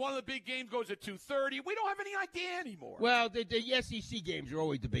then one of the big games goes at 2:30. We don't have any idea anymore. Well, the SEC games are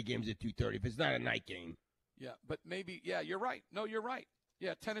always the big games at 2:30 if it's not a night game. Yeah, but maybe, you're right. No, you're right.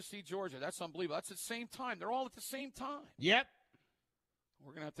 Yeah, Tennessee, Georgia. That's unbelievable. That's at the same time. They're all at the same time. Yep.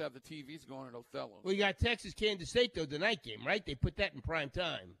 We're going to have the TVs going at Othello. Well, you got Texas, Kansas State, though, the night game, right? They put that in prime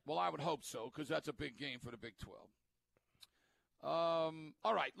time. Well, I would hope so, because that's a big game for the Big 12.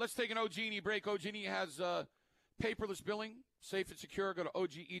 All right, let's take an OG&E break. OG&E has paperless billing, safe and secure. Go to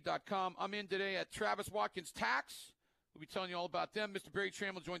OGE.com. I'm in today at Travis Watkins Tax. We'll be telling you all about them. Mr. Barry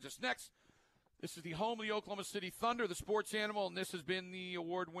Trammell joins us next. This is the home of the Oklahoma City Thunder, the sports animal, and this has been the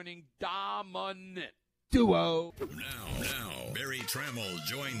award-winning Dominant Duo. Now, Barry Trammell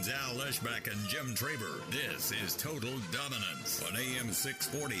joins Al Eschbach and Jim Traber. This is Total Dominance on AM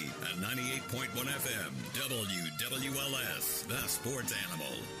 640 and 98.1 FM, WWLS, the sports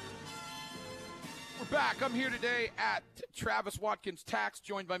animal. We're back. I'm here today at Travis Watkins Tax,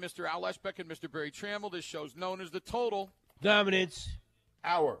 joined by Mr. Al Eschbach and Mr. Barry Trammell. This show's known as the Total Dominance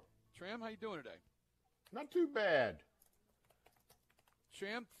Hour. Tram, how you doing today? Not too bad.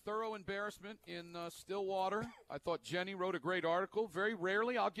 Tram, thorough embarrassment in Stillwater. I thought Jenny wrote a great article. Very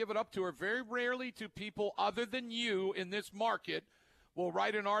rarely, I'll give it up to her, very rarely do people other than you in this market will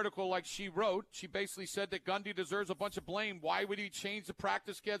write an article like she wrote. She basically said that Gundy deserves a bunch of blame. Why would he change the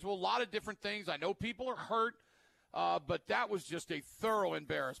practice schedule? A lot of different things. I know people are hurt, but that was just a thorough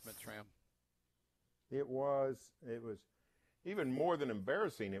embarrassment, Tram. It was even more than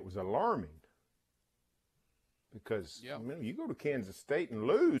embarrassing. It was alarming because you go to Kansas State and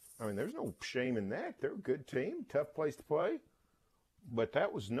lose. I mean, there's no shame in that. They're a good team, tough place to play, but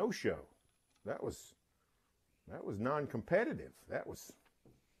that was no show. That was non-competitive. That was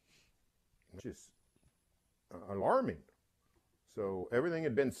just alarming. So everything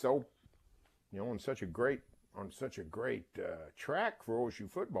had been so, on such a great track for OSU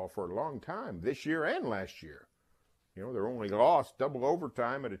football for a long time, this year and last year. They're only lost double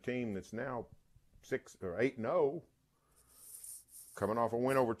overtime at a team that's now 6 or 8-0, coming off a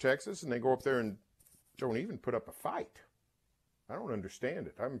win over Texas, and they go up there and don't even put up a fight. I don't understand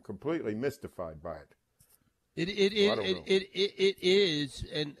it. I'm completely mystified by it. It is,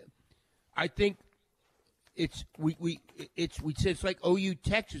 and I think it's it's like OU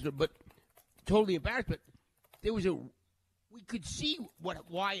Texas, but totally embarrassed. But there was we could see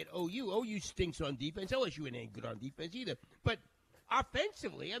why at OU stinks on defense. OSU ain't good on defense either. But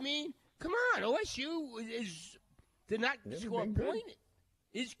offensively, I mean, come on, OSU is to not score a point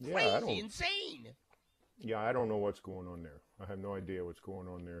is crazy, insane. Yeah, I don't know what's going on there. I have no idea what's going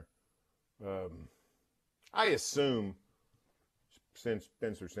on there. I assume since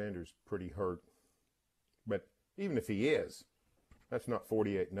Spencer Sanders pretty hurt, but even if he is, that's not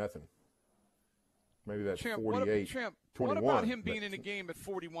 48-0. Maybe that's 48-21. What about him being in the game at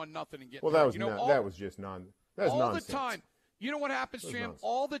 41-0 and getting? Well, that was that was just nonsense. All the time. You know what happens, Tram?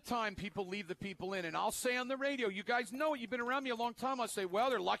 All the time people leave the people in, and I'll say on the radio, you guys know it. You've been around me a long time. I'll say, well,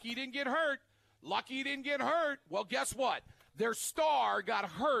 they're lucky he didn't get hurt. Lucky he didn't get hurt. Well, guess what? Their star got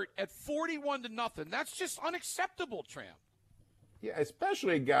hurt at 41-0. That's just unacceptable, Tram. Yeah,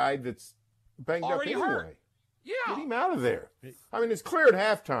 especially a guy that's banged already up anyway. Hurt. Yeah. Get him out of there. I mean, it's clear at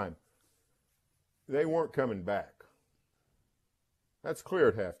halftime they weren't coming back. That's clear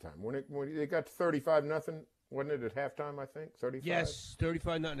at halftime. When they got to 35-0, wasn't it at halftime, I think? 35? Yes,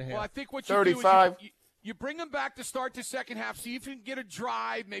 35-0.5. Well, I think what you 35. Do is you bring them back to start the second half, see if you can get a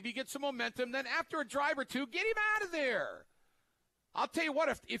drive, maybe get some momentum. Then after a drive or two, get him out of there. I'll tell you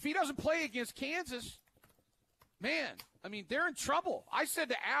what, if he doesn't play against Kansas, man, I mean, they're in trouble. I said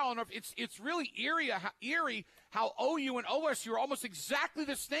to Al, and it's really eerie how OU and OSU are almost exactly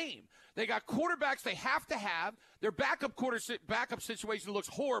the same. They got quarterbacks they have to have. Their backup situation looks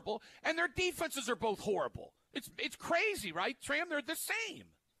horrible, and their defenses are both horrible. It's crazy, right, Tram? They're the same.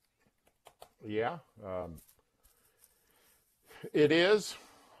 Yeah, it is.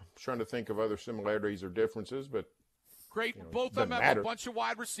 I'm trying to think of other similarities or differences, but great. Both of them have a bunch of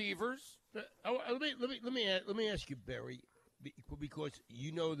wide receivers. Let me ask you, Barry, because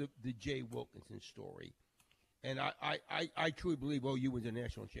you know the Jay Wilkinson story, and I truly believe OU wins a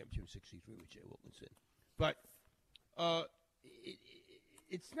national championship in '63 with Jay Wilkinson, but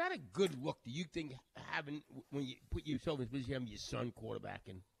it's not a good look. Do you think when you put yourself in this position, having your son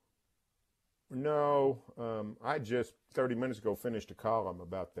quarterbacking? No, I just 30 minutes ago finished a column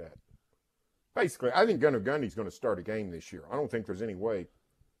about that. Basically, I think Gunnar Gundy's going to start a game this year. I don't think there's any way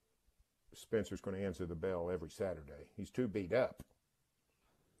Spencer's going to answer the bell every Saturday. He's too beat up.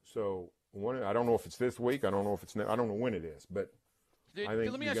 So I don't know if it's this week. I don't know if it's. I don't know when it is. But I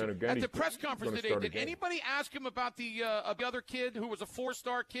think let me ask you, at the press conference today, did anybody ask him about the other kid who was a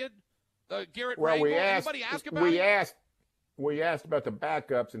 4-star kid, Garrett Rangel? Anybody ask about it? We asked about the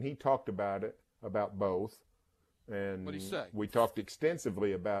backups, and he talked about it, about both. And what'd he say? We talked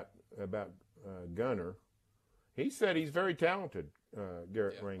extensively about Gunnar. He said he's very talented,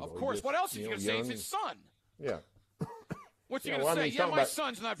 Garrett Rangel. Of course. What else is he going to say? It's his son. Yeah. What's he going to say? My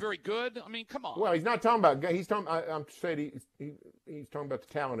son's not very good. I mean, come on. Well, he's not talking about. He's talking. I'm saying he's talking about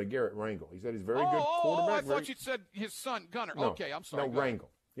the talent of Garrett Rangel. He said he's very good quarterback. I thought you said his son Gunnar. No, okay, I'm sorry. No, Rangel.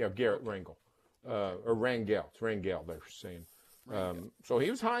 Yeah, Garrett Rangel. Or Rangel. It's Rangel. They're saying. So he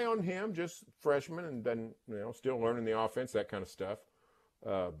was high on him, just freshman, and then still learning the offense, that kind of stuff.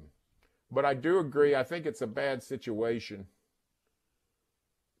 But I do agree. I think it's a bad situation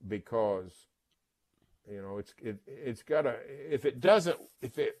because it's got to if it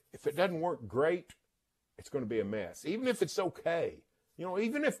doesn't work great, it's going to be a mess. Even if it's okay,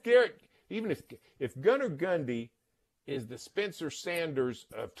 even if Gunnar Gundy is the Spencer Sanders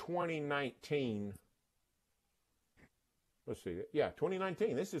of 2019. Let's see. Yeah,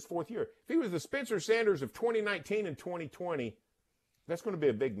 2019. This is his fourth year. If he was the Spencer Sanders of 2019 and 2020, that's going to be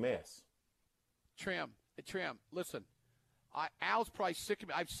a big mess. Tram, listen. Al's probably sick of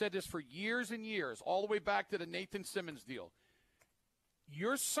me. I've said this for years and years, all the way back to the Nathan Simmons deal.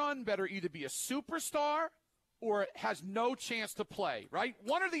 Your son better either be a superstar or has no chance to play, right?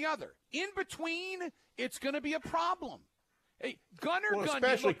 One or the other. In between, it's going to be a problem. Hey, Gunnar Gundy.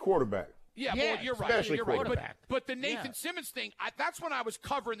 Especially quarterback. Yeah, well, you're right. You're right. But the Nathan Simmons thing, that's when I was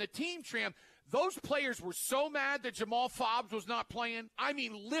covering the team, Tram. Those players were so mad that Jamal Fobbs was not playing. I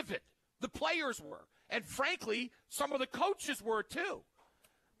mean, livid. The players were. And frankly, some of the coaches were too.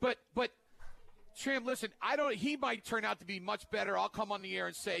 But Tram, listen, he might turn out to be much better. I'll come on the air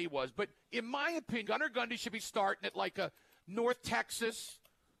and say he was. But in my opinion, Gunnar Gundy should be starting at like a North Texas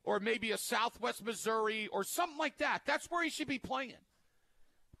or maybe a Southwest Missouri or something like that. That's where he should be playing.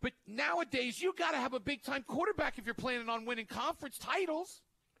 But nowadays, you got to have a big-time quarterback if you're planning on winning conference titles.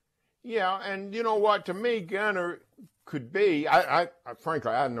 Yeah, and you know what? To me, Gunnar could be.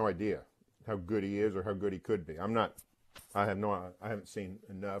 Frankly, I have no idea how good he is or how good he could be. I haven't seen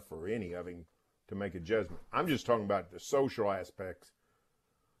enough or any of him to make a judgment. I'm just talking about the social aspects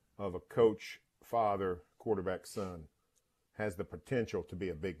of a coach, father, quarterback, son has the potential to be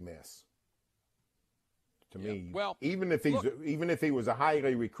a big mess. To me, well, even if he was a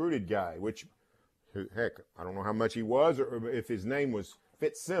highly recruited guy, which, heck, I don't know how much he was, or if his name was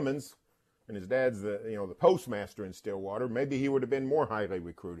Fitzsimmons, and his dad's the postmaster in Stillwater, maybe he would have been more highly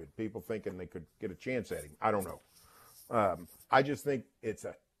recruited. People thinking they could get a chance at him. I don't know. I just think it's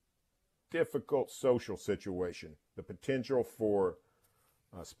a difficult social situation. The potential for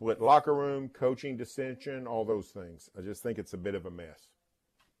a split locker room, coaching dissension, all those things. I just think it's a bit of a mess.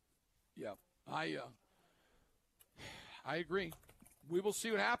 Yeah, I agree. We will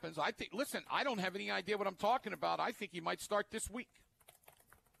see what happens. Listen, I don't have any idea what I'm talking about. I think he might start this week.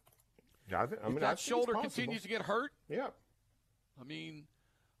 Yeah, if that shoulder continues to get hurt. Yeah. I mean,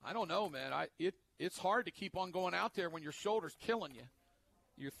 I don't know, man. It's hard to keep on going out there when your shoulder's killing you.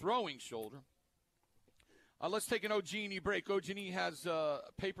 Your throwing shoulder. Let's take an OG&E break. OG&E has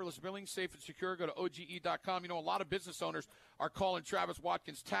paperless billing, safe and secure. Go to OGE.com. A lot of business owners are calling Travis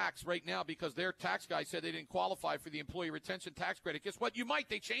Watkins tax right now because their tax guy said they didn't qualify for the employee retention tax credit. Guess what? You might.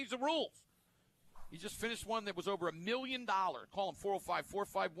 They changed the rules. He just finished one that was over $1 million. Call him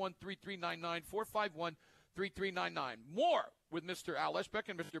 405-451-3399, 451-3399. More with Mr. Al Eschbeck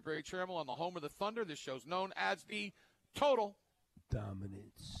and Mr. Barry Trammell on the home of the Thunder. This show's known as the Total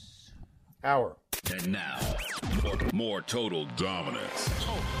Dominance Hour. And now, more Total Dominance.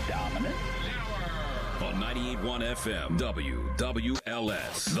 Total Dominance Hour. On 98.1 FM,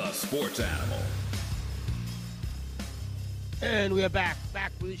 WWLS, the Sports Animal. And we are back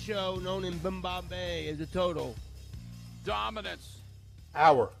with the show known in Bombay as the Total Dominance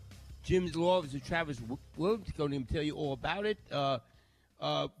Hour. Jim's Law Office of Travis Williams going to tell you all about it. What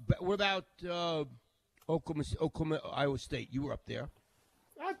about Oklahoma, Iowa State? You were up there.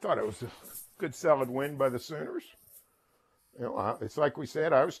 I thought it was a good, solid win by the Sooners. It's like we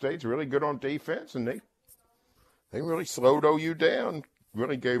said, Iowa State's really good on defense, and they really slowed OU down.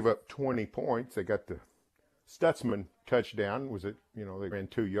 Really gave up 20 points. They got the Stutzman touchdown. They ran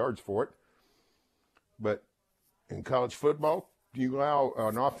 2 yards for it. But in college football, you allow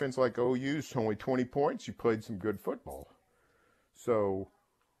an offense like OU's only 20 points, you played some good football. So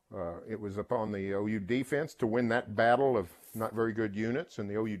it was upon the OU defense to win that battle of not very good units, and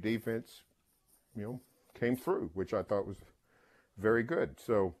the OU defense, came through, which I thought was very good.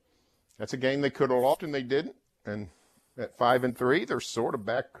 So that's a game they could have lost, and they didn't. And at 5-3, they're sort of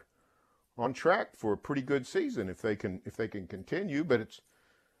back on track for a pretty good season if they can continue. But it's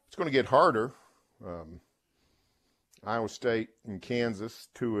going to get harder. Iowa State and Kansas,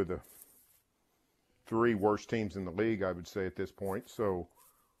 two of the three worst teams in the league, I would say at this point. So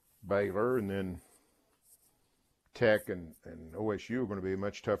Baylor and then Tech and OSU are going to be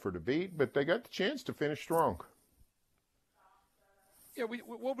much tougher to beat, but they got the chance to finish strong. Yeah, what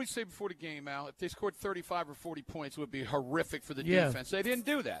did we say before the game, Al? If they scored 35 or 40 points, it would be horrific for the defense. They didn't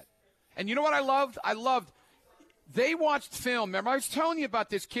do that. And you know what I loved? They watched film. Remember, I was telling you about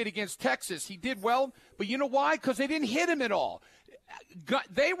this kid against Texas. He did well, but you know why? Because they didn't hit him at all.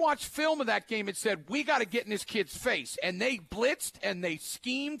 They watched film of that game and said, we got to get in this kid's face. And they blitzed, and they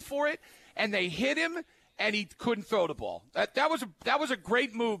schemed for it, and they hit him, and he couldn't throw the ball. That was a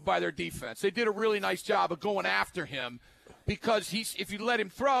great move by their defense. They did a really nice job of going after him because if you let him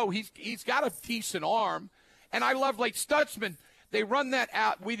throw, he's got a decent arm. And I love, like, Stutzman. They run that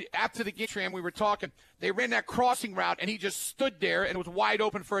out. After the game, we were talking. They ran that crossing route, and he just stood there, and it was wide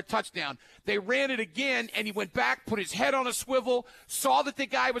open for a touchdown. They ran it again, and he went back, put his head on a swivel, saw that the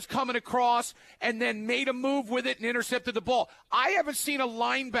guy was coming across, and then made a move with it and intercepted the ball. I haven't seen a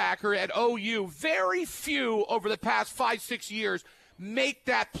linebacker at OU, very few over the past 5-6 years, make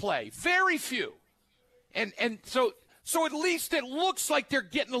that play. Very few. And so at least it looks like they're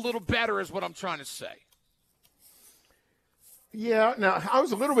getting a little better is what I'm trying to say. Yeah, now I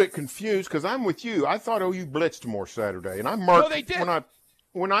was a little bit confused because I'm with you. I thought OU blitzed more Saturday, and I marked. No, they did.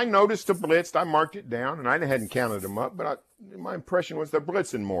 When I noticed the blitz, I marked it down, and I hadn't counted them up. But my impression was they're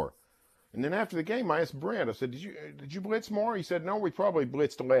blitzing more. And then after the game, I asked Brent. I said, "Did you blitz more?" He said, "No, we probably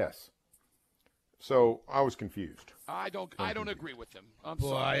blitzed less." So I was confused. I don't agree with him. I'm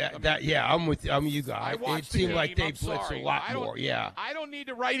sorry. Sorry. I'm with you guys. It seemed like they blitzed a lot more. Yeah. I don't need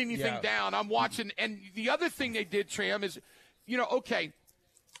to write anything down. I'm watching. And the other thing they did, Tram, is. Okay,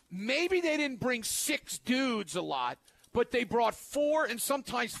 maybe they didn't bring 6 dudes a lot, but they brought 4 and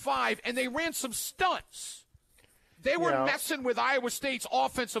sometimes 5, and they ran some stunts. They were messing with Iowa State's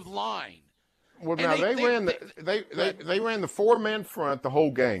offensive line. Well, now they ran the 4-man front the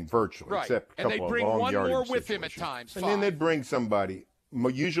whole game virtually, right. Except a couple and they bring of long one more yardage with him situations. at times. And then they'd bring somebody,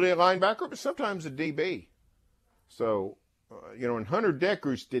 usually a linebacker, but sometimes a DB. So, and Hunter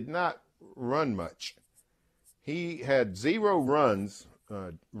Deckers did not run much. He had 0 runs,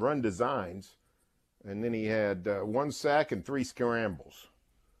 run designs, and then he had 1 sack and 3 scrambles.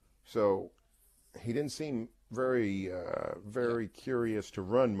 So he didn't seem very curious to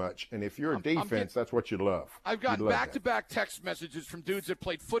run much. And if you're a defense, that's what you love. I've gotten back-to-back text messages from dudes that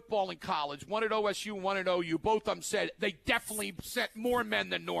played football in college, one at OSU, one at OU. Both of them said they definitely sent more men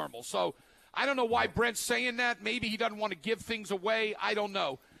than normal. So I don't know why Brent's saying that. Maybe he doesn't want to give things away. I don't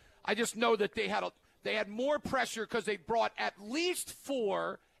know. I just know that they had more pressure because they brought at least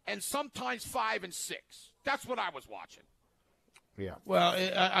 4 and sometimes 5 and 6. That's what I was watching. Yeah. Well,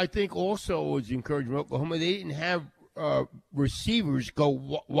 I think also it was encouraging Oklahoma. They didn't have receivers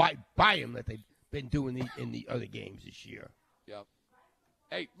go wide by him that they've been doing in the other games this year. Yep.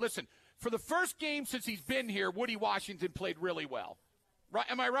 Hey, listen, for the first game since he's been here, Woody Washington played really well. Right?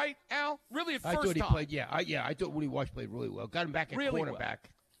 Am I right, Al? Really, I thought he played. I thought Woody Washington played really well. Got him back at really cornerback. Well.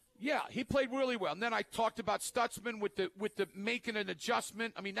 Yeah, he played really well. And then I talked about Stutzman with the making an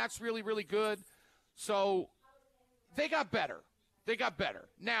adjustment. I mean, that's really, really good. So they got better.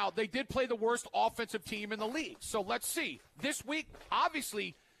 Now, they did play the worst offensive team in the league. So let's see. This week,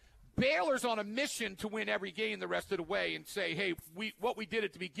 obviously, Baylor's on a mission to win every game the rest of the way and say, hey, what we did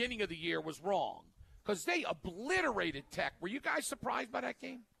at the beginning of the year was wrong. Because they obliterated Tech. Were you guys surprised by that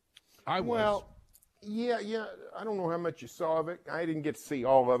game? I was. Well, yeah. I don't know how much you saw of it. I didn't get to see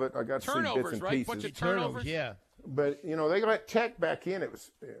all of it. I got to see bits and pieces. Bunch of turnovers, yeah. But, they let Tech back in.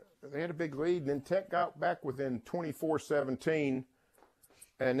 They had a big lead, and then Tech got back within 24-17,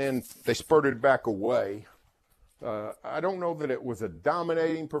 and then they spurted back away. I don't know that it was a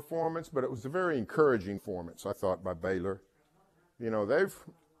dominating performance, but it was a very encouraging performance, I thought, by Baylor. Here's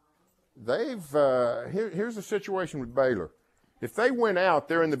the situation with Baylor. If they win out,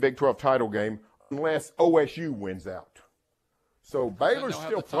 they're in the Big 12 title game unless OSU wins out. So Baylor's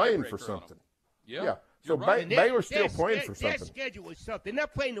still playing for something. Yeah. So right. Baylor's still playing for something. Their schedule is something. They're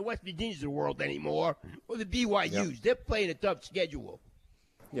not playing the West Virginias of the world anymore, or the BYUs. Yep. They're playing a tough schedule.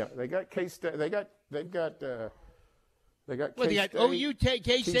 Yeah, they got K-State. They've got They got Well, they got K-State, OU,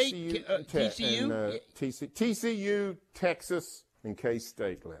 K-State, TCU. TCU, Texas, and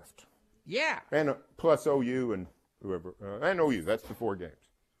K-State left. Yeah. And plus OU and whoever. And OU. That's the 4 games.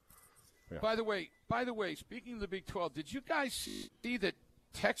 Yeah. By the way, speaking of the Big 12, did you guys see that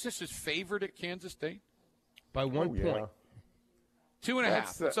Texas is favored at Kansas State? By 1 point.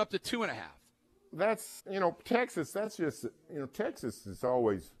 2.5. It's up to 2.5. That's, Texas, that's just, Texas is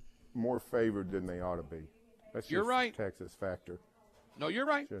always more favored than they ought to be. That's just You're right. Texas factor. No, you're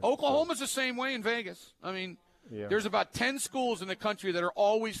right. Just Oklahoma's the same way in Vegas. I mean, there's about 10 schools in the country that are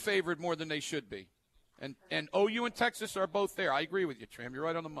always favored more than they should be. And OU and Texas are both there. I agree with you, Tram. You're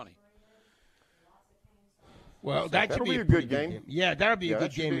right on the money. Well, that should be a good game. Yeah, that'll be a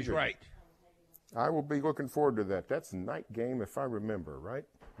good game. He's right. I will be looking forward to that. That's a night game, if I remember, right?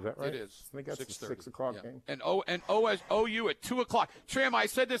 Is that right? It is. I think that's a 6 o'clock game. And OU at 2 o'clock. Tram, I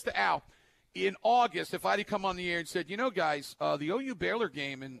said this to Al. In August, if I'd come on the air and said, guys, the OU Baylor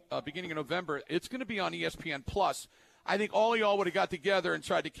game in beginning of November, it's going to be on ESPN Plus, I think all of y'all would have got together and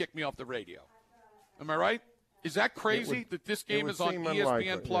tried to kick me off the radio. Am I right? Is that crazy that this game is on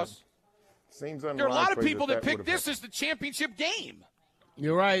ESPN Plus? Yeah. Seems unlikely. There are a lot of people that picked this as the championship game.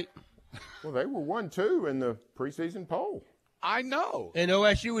 You're right. Well, they were 1-2 in the preseason poll. I know. And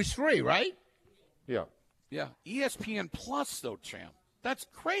OSU is 3, right? Yeah. Yeah. ESPN Plus, though, champ. That's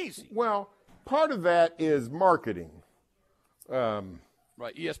crazy. Well, part of that is marketing. Right.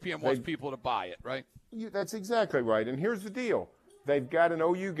 ESPN wants people to buy it, right? That's exactly right. And here's the deal. They've got an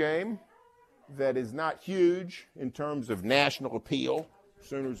OU game that is not huge in terms of national appeal.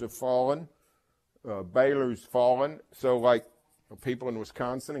 Sooners have fallen. Baylor's fallen. So, people in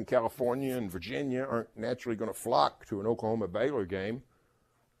Wisconsin and California and Virginia aren't naturally going to flock to an Oklahoma-Baylor game.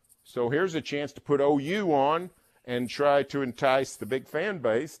 So here's a chance to put OU on and try to entice the big fan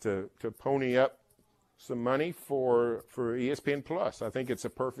base to pony up some money for ESPN Plus. I think it's a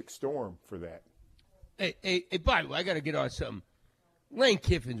perfect storm for that. Hey, by the way, I got to get on something. Lane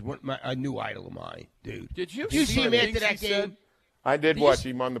Kiffin's a new idol of mine, dude. Did you see him after that game? I did watch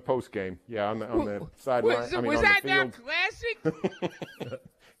him on the post game. Yeah, on the sideline. Was that not classic?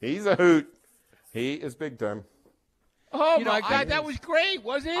 He's a hoot. He is big time. Oh my God, that was great,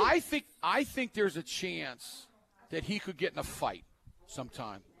 wasn't it? I think there's a chance that he could get in a fight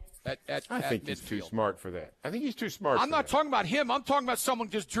sometime at I think he's midfield. too smart for that. I think he's too smart. I'm not talking about him. I'm talking about someone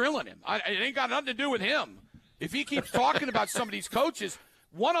just drilling him. It ain't got nothing to do with him. If he keeps talking about some of these coaches,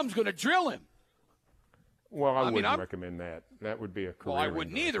 one of them's going to drill him. Well, I wouldn't recommend that. That would be a career. Well, I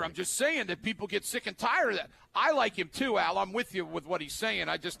wouldn't either. I'm just saying that people get sick and tired of that. I like him too, Al. I'm with you with what he's saying.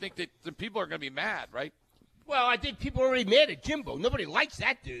 I just think that the people are going to be mad, right? Well, I think people are already mad at Jimbo. Nobody likes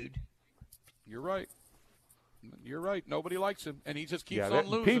that dude. You're right. You're right. Nobody likes him, and he just keeps on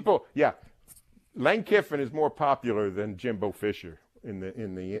losing. Lane Kiffin is more popular than Jimbo Fisher in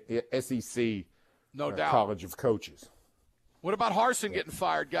the SEC no doubt. College of Coaches. What about Harsin getting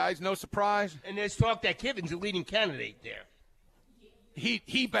fired, guys? No surprise. And there's talk that Kiffin's a leading candidate there.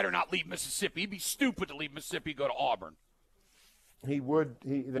 He better not leave Mississippi. He'd be stupid to leave Mississippi and go to Auburn. He would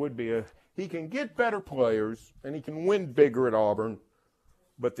be he can get better players and he can win bigger at Auburn,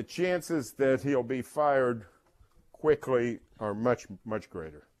 but the chances that he'll be fired quickly are much, much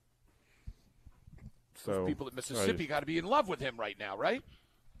greater. So those people at Mississippi got to be in love with him right now, right?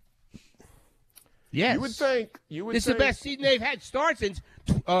 Yes. You would think. This is the best season they've had start since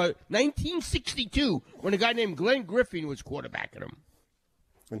 1962 when a guy named Glenn Griffin was quarterbacking them.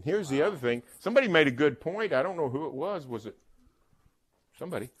 And here's the other thing. Somebody made a good point. I don't know who it was. Was it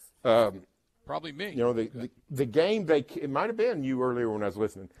somebody? Probably me. The game it might have been you earlier when I was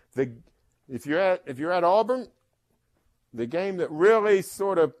listening. If you're at Auburn, the game that really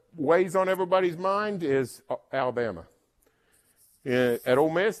sort of weighs on everybody's mind is Alabama. At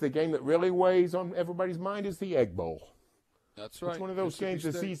Ole Miss, the game that really weighs on everybody's mind is the Egg Bowl. That's right. It's one of those games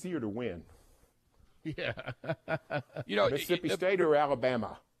that's easier to win. Yeah. Mississippi State or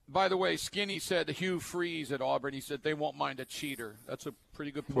Alabama. By the way, Skinny said Hugh Freeze at Auburn. He said they won't mind a cheater. That's a pretty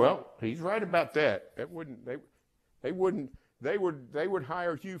good point. Well, he's right about that. They would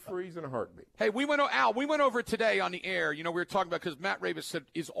hire Hugh Freeze in a heartbeat. Hey, we went over today on the air. We were talking about because Matt Ravis said,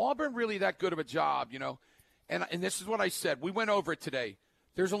 "Is Auburn really that good of a job?" And this is what I said. We went over it today.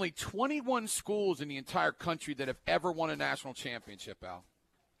 There's only 21 schools in the entire country that have ever won a national championship, Al.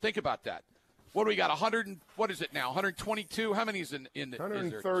 Think about that. What do we got? 100 and what is it now? 122? How many is in the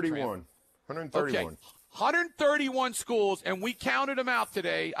 131. 131. Okay. 131 schools, and we counted them out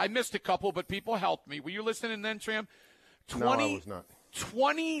today. I missed a couple, but people helped me. Were you listening then, Tram? No, I was not.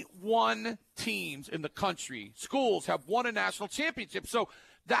 21 teams in the country, schools, have won a national championship. So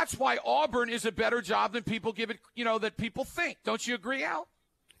That's why Auburn is a better job than people give it, that people think. Don't you agree, Al?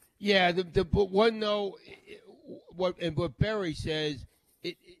 Yeah, but one though, what Berry says,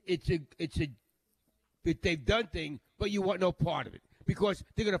 it's a they've done thing, but you want no part of it because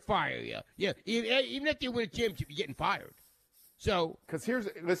they're going to fire you. Yeah, even if they win a championship, you're getting fired. So, because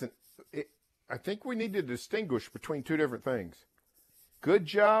I think we need to distinguish between two different things: good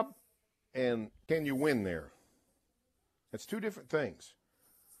job and can you win there. That's two different things.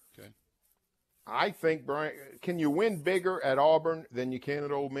 Okay. I think, Brian, can you win bigger at Auburn than you can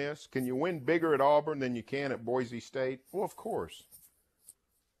at Ole Miss? Can you win bigger at Auburn than you can at Boise State? Well, of course.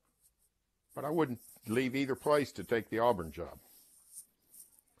 But I wouldn't leave either place to take the Auburn job.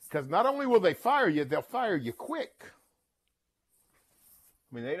 Because not only will they fire you, they'll fire you quick.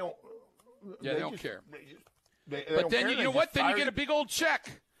 I mean, they don't. Yeah, they don't care. They but then, you know what? Then you get a big old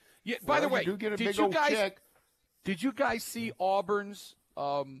check. Yeah, by the way, did you guys see Auburn's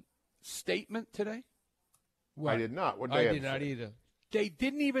statement today? I did not. What I did not either. They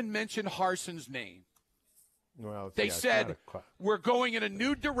didn't even mention Harson's name. Well, they said, we're going in a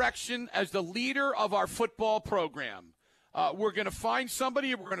new direction as the leader of our football program. We're going to find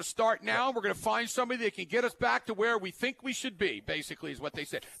somebody. We're going to start now. We're going to find somebody that can get us back to where we think we should be, basically, is what they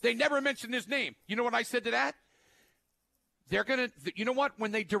said. They never mentioned his name. You know what I said to that? They're going to, you know what?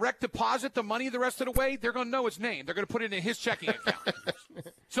 When they direct deposit the money the rest of the way, they're going to know his name. They're going to put it in his checking account.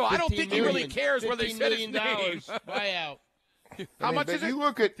 So I don't think he really cares where they said his name. Buyout. How much is it? You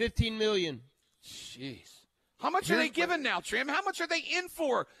look at $15 million. Jeez. How much are they giving now, Trim? How much are they in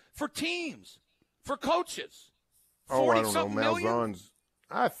for teams, for coaches? I don't know. Malzahn's.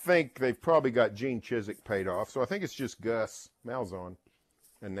 I think they've probably got Gene Chizik paid off. So I think it's just Gus Malzahn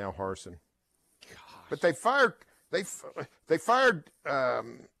and now Harsin. Gosh. But they fired. They fired.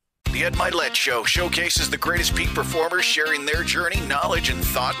 The Ed Milet Show showcases the greatest peak performers sharing their journey, knowledge, and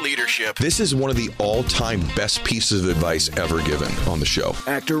thought leadership. This is one of the all-time best pieces of advice ever given on the show.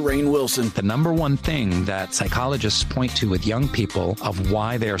 Actor Rainn Wilson. The number one thing that psychologists point to with young people of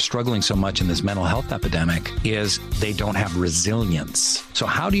why they are struggling so much in this mental health epidemic is they don't have resilience. So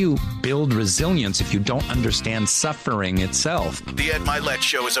how do you build resilience if you don't understand suffering itself? The Ed Milet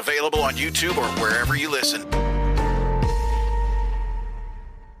Show is available on YouTube or wherever you listen.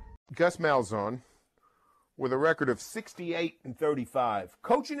 Gus Malzahn, with a record of 68-35,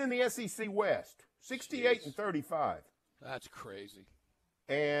 coaching in the SEC West, 68-35. That's crazy.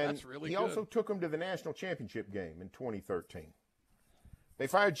 And that's really he good. also took them to the national championship game in 2013. They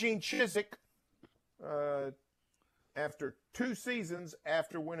fired Gene Chizik after 2 seasons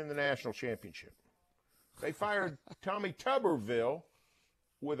after winning the national championship. They fired Tommy Tuberville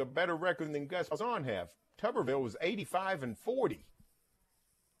with a better record than Gus Malzahn have. Tuberville was 85-40.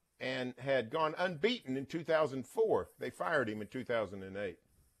 And had gone unbeaten in 2004. They fired him in 2008.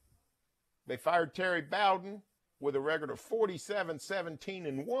 They fired Terry Bowden with a record of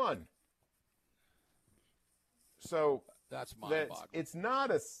 47-17-1. So that's mind-boggling. It's not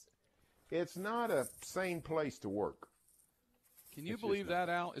a sane place to work. Can you believe that,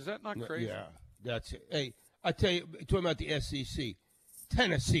 Al? Is that not crazy? Yeah, that's it. Hey, I tell you, talking about the SEC,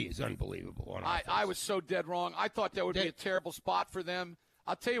 Tennessee is unbelievable. I was so dead wrong. I thought that would be a terrible spot for them.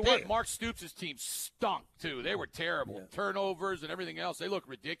 I'll tell you what, Mark Stoops' team stunk, too. They were terrible. Yeah. Turnovers and everything else. They look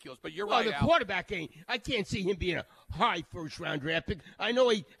ridiculous. But you're right, the quarterback I can't see him being a high first-round draft pick. I know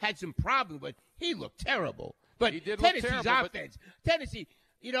he had some problems, but he looked terrible. But Tennessee's offense. Tennessee,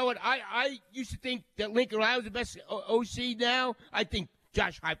 you know what? I used to think that Lincoln Riley was the best OC now. I think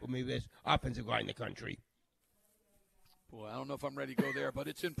Josh Heupel may be the best offensive guy in the country. Boy, I don't know if I'm ready to go there, but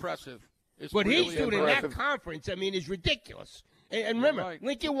it's impressive. What really he's doing in that conference, I mean, is ridiculous. And remember, right.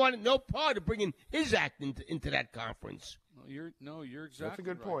 Lincoln wanted no part of bringing his act into that conference. You're exactly That's a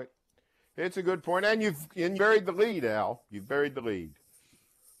good right. point. It's a good point. And you've buried the lead, Al. You've buried the lead.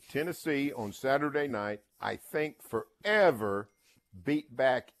 Tennessee on Saturday night, I think forever beat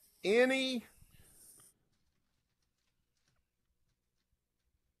back any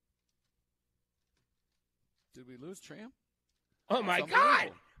Did we lose Tram? Oh, my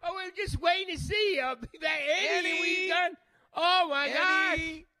God. Oh, we're just waiting to see that Eddie we've done. Oh, my God.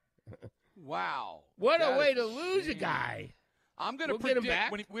 Wow. What a way to lose a guy. I'm going to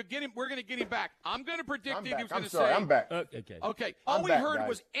predict when we're going to get him back. I'm going to predict that he was going to say. I'm back. Okay. All we heard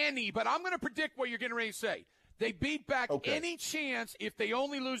was any, but I'm going to predict what you're getting ready to say. They beat back any chance if they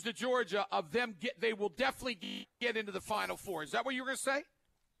only lose to Georgia of them. They will definitely get into the Final Four. Is that what you were going to say?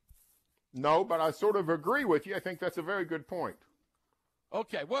 No, but I sort of agree with you. I think that's a very good point.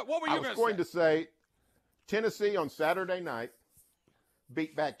 Okay. What were you going to say? I was going to say Tennessee on Saturday night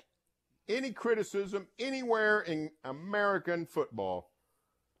beat back any criticism anywhere in American football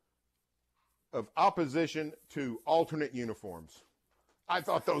of opposition to alternate uniforms. I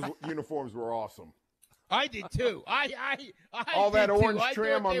thought those uniforms were awesome. I did too. I all did that too. orange I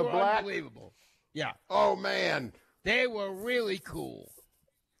trim thought on they the were black. Unbelievable. Yeah. Oh man, they were really cool.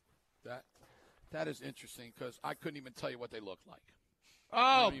 That is interesting because I couldn't even tell you what they looked like.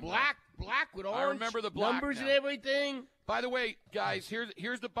 Oh, black with orange. I remember the black numbers now. and everything. By the way, guys,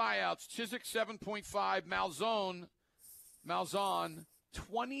 here's the buyouts. Chiswick 7.5, Malzahn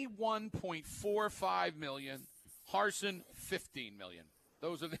 21.45 million, Harsin 15 million.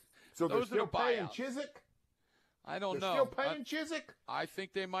 Those are the so those they're are still the paying buyouts. Chiswick. I don't know. Still paying Chiswick. I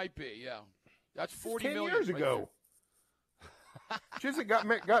think they might be. Yeah, that's 40 10 million years right ago. Chiswick got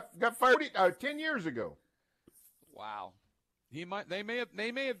fired 10 years ago. Wow. They may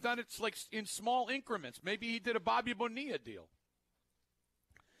have done it like in small increments. Maybe he did a Bobby Bonilla deal.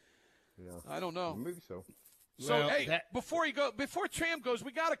 Yeah. I don't know. Maybe so. So Well, hey, before Tram goes,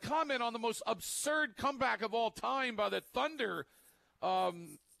 we got to comment on the most absurd comeback of all time by the Thunder.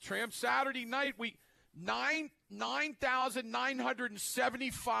 Tram, Saturday night,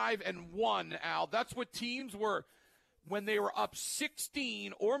 9,975-1. Al, that's what teams were when they were up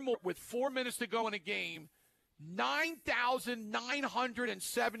 16 or more with 4 minutes to go in a game.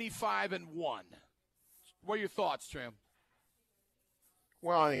 9,975-1. What are your thoughts, Tram?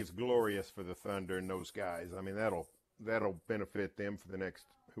 Well, I think it's glorious for the Thunder and those guys. I mean, that'll benefit them for the next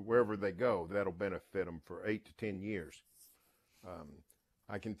wherever they go. That'll benefit them for 8 to 10 years.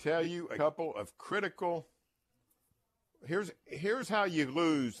 I can tell you a couple of critical. Here's how you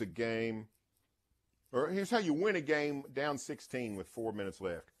lose a game, or here's how you win a game down 16 with 4 minutes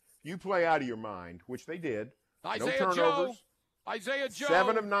left. You play out of your mind, which they did. Isaiah no turnovers. Isaiah Joe.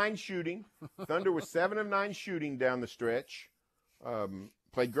 7 of 9 shooting. Thunder was 7 of 9 shooting down the stretch.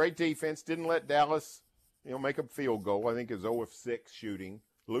 Played great defense. Didn't let Dallas, make a field goal. I think it was 0 of 6 shooting.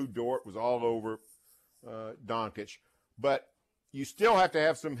 Lou Dort was all over Doncic. But you still have to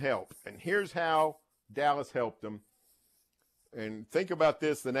have some help. And here's how Dallas helped them. And think about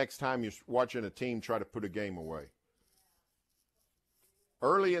this the next time you're watching a team try to put a game away.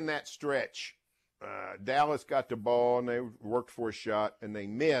 Early in that stretch, Dallas got the ball, and they worked for a shot, and they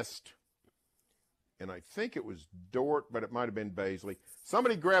missed. And I think it was Dort, but it might have been Baisley.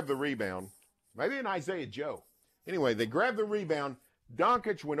 Somebody grabbed the rebound. Maybe an Isaiah Joe. Anyway, they grabbed the rebound.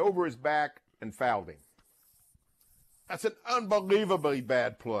 Doncic went over his back and fouled him. That's an unbelievably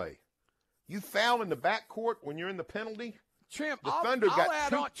bad play. You foul in the backcourt when you're in the penalty? Tramp, the Thunder I'll got add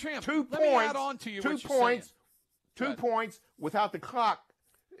 2 on, Tramp, 2 let points. me add on to you 2 what you're points. saying. 2 points without the clock.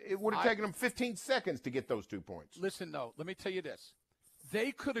 It would have taken them 15 seconds to get those 2 points. Listen, though, let me tell you this.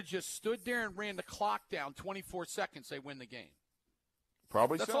 They could have just stood there and ran the clock down 24 seconds. They win the game.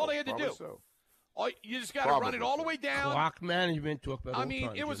 Probably That's so. all they had to Probably do. So. You just got to run it all the way down. Clock management talk about. I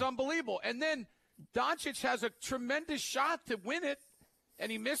mean, it was unbelievable. And then Doncic has a tremendous shot to win it,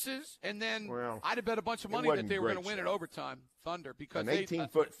 and he misses. And then I'd have bet a bunch of money that they were going to win it overtime, Thunder, because an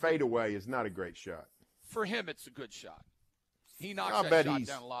 18-foot fadeaway is not a great shot. For him, it's a good shot. He knocks that shot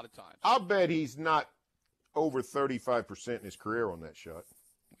down a lot of times. I'll bet he's not over 35% in his career on that shot.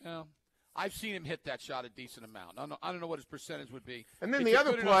 Yeah. I've seen him hit that shot a decent amount. I don't know what his percentage would be. And then it's the a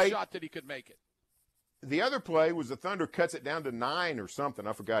other good play shot that he could make it. The other play was the Thunder cuts it down to 9 or something.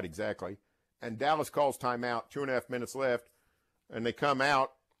 I forgot exactly. And Dallas calls timeout, 2.5 minutes left, and they come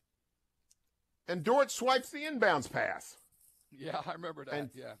out. And Dort swipes the inbounds pass. Yeah, I remember that.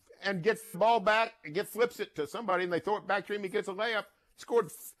 And gets the ball back, flips it to somebody, and they throw it back to him. He gets a layup.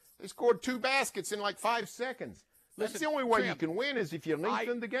 They scored 2 baskets in like 5 seconds. That's the only way you can win is if you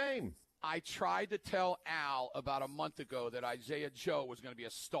lengthen the game. I tried to tell Al about a month ago that Isaiah Joe was going to be a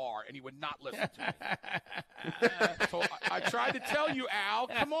star, and he would not listen to me. So I tried to tell you, Al.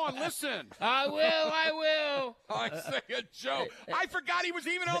 Come on, listen. I will. Isaiah Joe. I forgot he was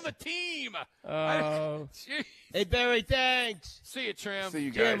even on the team. Hey, Barry, thanks. See you, Tram. See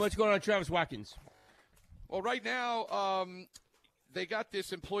you guys. Jim, what's going on, Travis Watkins? Well, right now, they got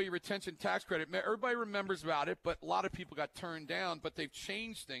this employee retention tax credit. Everybody remembers about it, but a lot of people got turned down. But they've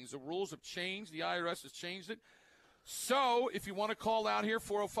changed things. The rules have changed. The IRS has changed it. So if you want to call out here,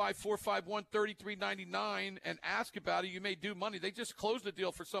 405-451-3399, and ask about it, you may do money. They just closed the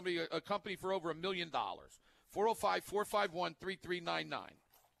deal for somebody, a company for over $1 million. 405-451-3399.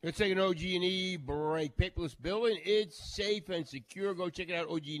 Let's take an OG&E break. Paperless billing. It's safe and secure. Go check it out,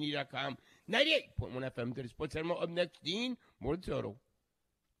 OG&E.com. 98.1 FM to the Sports Animal. Up next, Dean, more than total.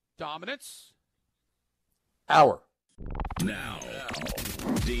 Dominance. Hour. Now,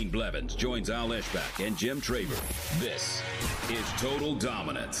 Dean Blevins joins Al Eschbach and Jim Traver. This is Total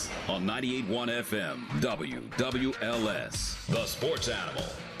Dominance on 98.1 FM, WWLS, the Sports Animal.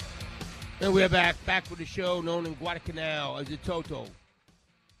 And we're back with the show known in Guadalcanal as the Toto.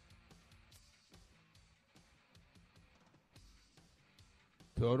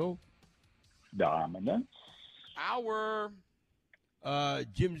 Toto? Dominance. Our.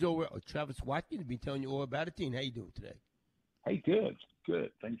 Jim's over. Travis Watkins be telling you all about it. Dean, how you doing today? Hey, good.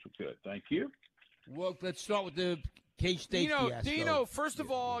 Things are good. Thank you. Well, let's start with the K-State fiasco. Dino, first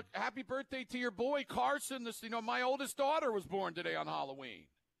of all, happy birthday to your boy Carson. My oldest daughter was born today on Halloween.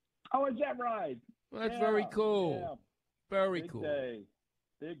 Oh, is that right? Well, that's very cool. Yeah. Very Big cool.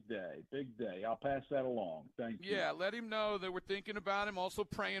 Big day. I'll pass that along. Thank you. Yeah, let him know that we're thinking about him, also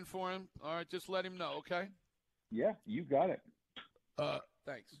praying for him. All right, just let him know, okay? Yeah, you got it.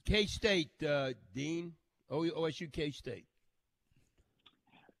 Thanks. K-State, Dean. OSU K-State.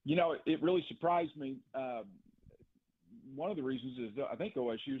 You know, it really surprised me. One of the reasons is that I think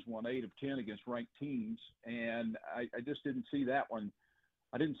OSU's won 8 of 10 against ranked teams, and I just didn't see that one.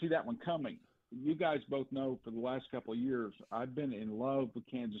 I didn't see that one coming. You guys both know for the last couple of years, I've been in love with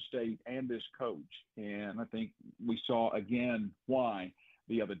Kansas State and this coach, and I think we saw again why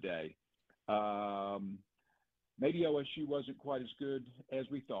the other day. Maybe OSU wasn't quite as good as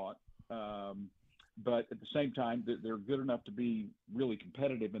we thought, but at the same time, they're good enough to be really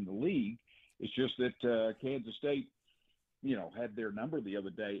competitive in the league. It's just that Kansas State, had their number the other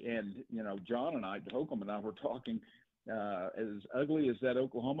day. And, John and I, Holcomb and I were talking, as ugly as that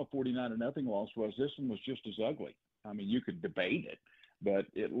Oklahoma 49-0 loss was, this one was just as ugly. I mean, you could debate it, but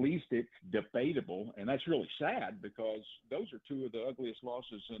at least it's debatable. And that's really sad because those are two of the ugliest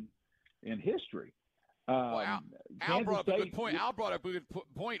losses in history. Al brought up a good point. Al brought up a good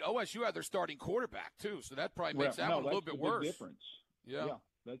point. OSU had their starting quarterback, too, so that probably makes that one a little bit worse. Difference. Yeah,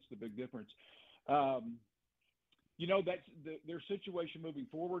 that's the big difference. That's their situation moving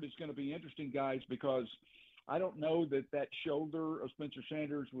forward is going to be interesting, guys, because I don't know that shoulder of Spencer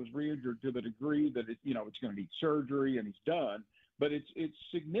Sanders was re-injured to the degree that it's going to need surgery and he's done, but it's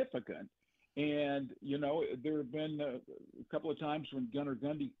significant. And, there have been a couple of times when Gunnar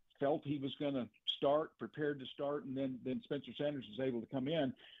Gundy felt he was going to prepared to start, and then Spencer Sanders is able to come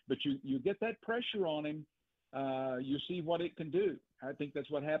in. But you get that pressure on him, you see what it can do. I think that's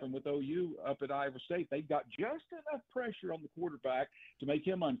what happened with OU up at Iowa State. They got just enough pressure on the quarterback to make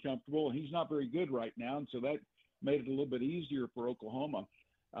him uncomfortable, and he's not very good right now, and so that made it a little bit easier for Oklahoma.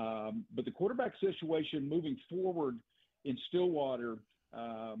 But the quarterback situation moving forward in Stillwater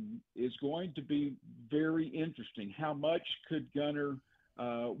is going to be very interesting. How much could Gunnar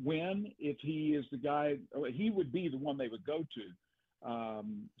win if he is the guy? He would be the one they would go to.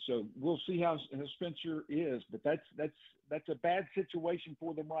 So we'll see how Spencer is, but that's a bad situation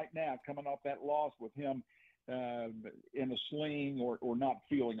for them right now, coming off that loss with him in a sling or not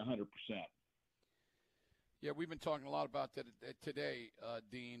feeling 100%. Yeah, we've been talking a lot about that today,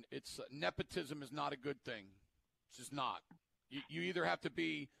 Dean. It's nepotism is not a good thing. It's just not. You either have to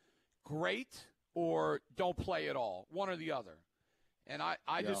be great or don't play at all, one or the other. And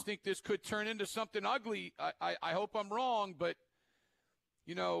I just think this could turn into something ugly. I hope I'm wrong, but,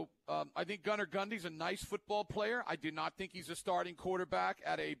 I think Gunnar Gundy's a nice football player. I do not think he's a starting quarterback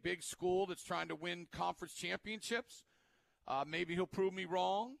at a big school that's trying to win conference championships. Maybe he'll prove me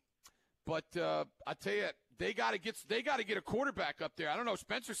wrong. But I tell you, they got to get a quarterback up there. I don't know,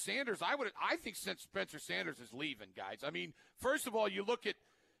 Spencer Sanders. I think since Spencer Sanders is leaving, guys. I mean, first of all, you look at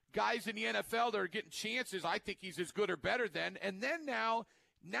guys in the NFL that are getting chances. I think he's as good or better than. And then now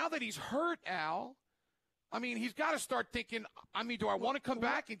that he's hurt, Al, I mean, he's got to start thinking. I mean, do I want to come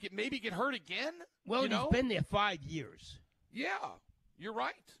back and maybe get hurt again? Well, he's been there 5 years. Yeah, you're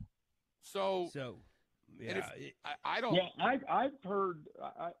right. So yeah, I don't. Yeah, I've heard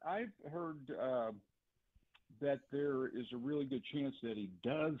that there is a really good chance that he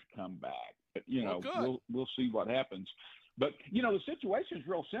does come back. But we'll see what happens. But the situation is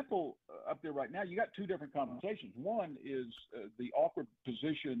real simple up there right now. You got two different conversations. One is the awkward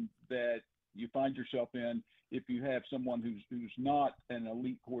position that you find yourself in if you have someone who's not an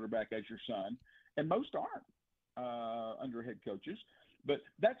elite quarterback as your son, and most aren't under head coaches. But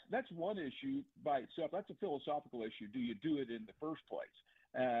that's one issue by itself. That's a philosophical issue. Do you do it in the first place?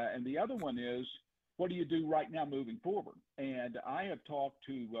 And the other one is, what do you do right now moving forward? And I have talked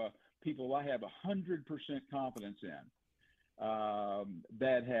to people I have 100% confidence in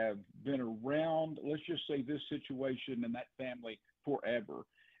that have been around, let's just say, this situation and that family forever.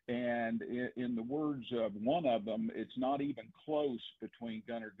 And in the words of one of them, it's not even close between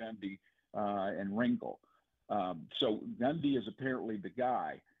Gunnar Gundy and Ringel. So Gundy is apparently the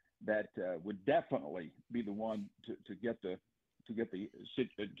guy that would definitely be the one to get the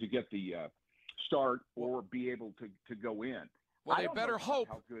start or be able to go in. Well, they better hope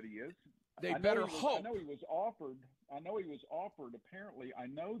how good he is. They better hope. I know he was offered. Apparently, I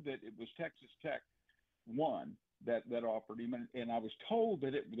know that it was Texas Tech one that offered him, and I was told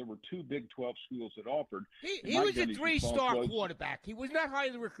that there were two Big 12 schools that offered. He was a 3-star quarterback. He was not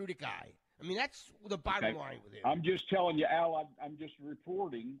highly recruited guy. I mean, that's the bottom line with him. I'm just telling you, Al, I'm just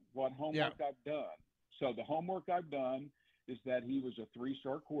reporting what homework I've done. So the homework I've done is that he was a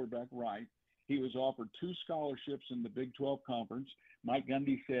 3-star quarterback, right? He was offered 2 scholarships in the Big 12 Conference. Mike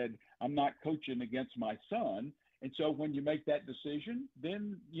Gundy said, I'm not coaching against my son. And so when you make that decision,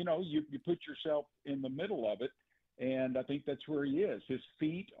 then, you put yourself in the middle of it. And I think that's where he is. His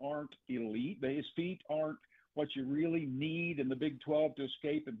feet aren't elite. His feet aren't what you really need in the Big 12 to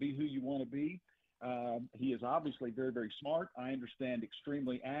escape and be who you want to be. He is obviously very, very smart. I understand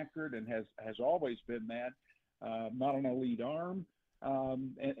extremely accurate and has always been that. Not an elite arm,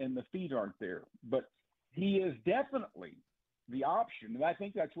 and the feet aren't there. But he is definitely the option, and I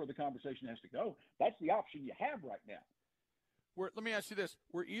think that's where the conversation has to go. That's the option you have right now. Let me ask you this.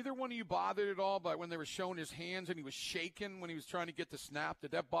 Were either one of you bothered at all by when they were showing his hands and he was shaking when he was trying to get the snap?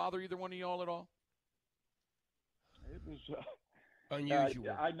 Did that bother either one of y'all at all? It was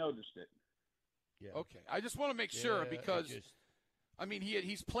unusual. I noticed it. Yeah. Okay. I just want to make sure because,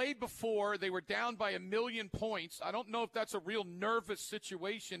 he's played before. They were down by 1 million points. I don't know if that's a real nervous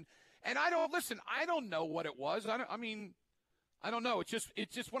situation. And I don't know what it was. I don't know.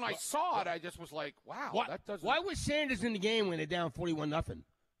 It's just when I saw it, I just was like, wow, that doesn't. Why was Sanders in the game when they're down 41-0?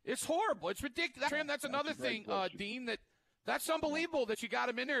 It's horrible. It's ridiculous. That's another thing, Dean, that's unbelievable that you got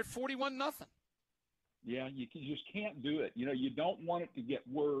him in there at 41-0. Yeah, you just can't do it. You don't want it to get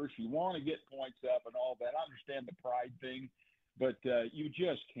worse. You want to get points up and all that. I understand the pride thing, but you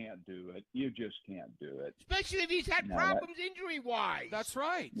just can't do it. You just can't do it. Especially if he's had problems injury-wise. That's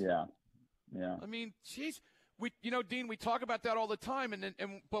right. Yeah. I mean, geez. Dean, we talk about that all the time,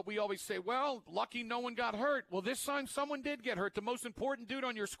 but we always say, well, lucky no one got hurt. Well, this time someone did get hurt, the most important dude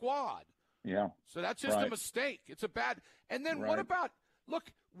on your squad. Yeah. So that's just a mistake. It's a bad. And then what about, look,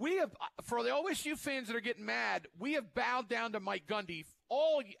 we have, for the OSU fans that are getting mad, we have bowed down to Mike Gundy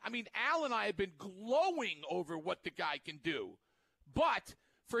Al and I have been glowing over what the guy can do. But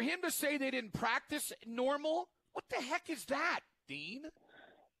for him to say they didn't practice normal, what the heck is that, Dean?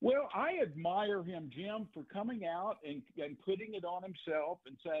 Well, I admire him, Jim, for coming out and putting it on himself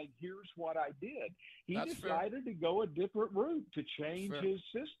and saying, here's what I did. He decided to go a different route to change his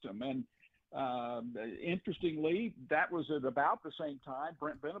system. And interestingly, that was at about the same time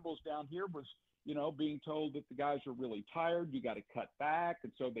Brent Venables down here was, being told that the guys are really tired. You got to cut back.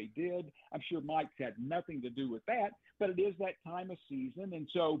 And so they did. I'm sure Mike's had nothing to do with that, but it is that time of season. And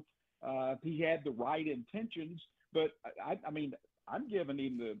so he had the right intentions. But, I'm giving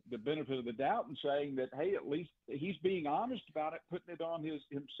him the benefit of the doubt and saying that, hey, at least he's being honest about it, putting it on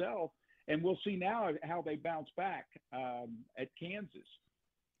himself. And we'll see now how they bounce back at Kansas.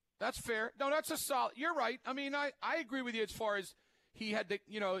 That's fair. No, that's a solid. You're right. I agree with you as far as he had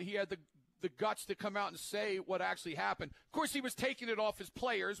the guts to come out and say what actually happened. Of course, he was taking it off his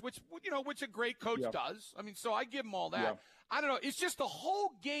players, which a great coach does. So I give him all that. I don't know. It's just the whole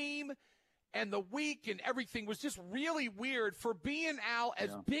game and the week and everything was just really weird for being Al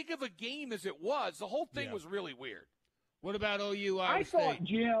as big of a game as it was. The whole thing was really weird. What about OU? I thought,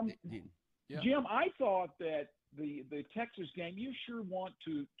 Jim, I thought that the Texas game, you sure want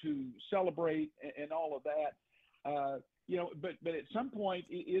to celebrate and all of that, but at some point,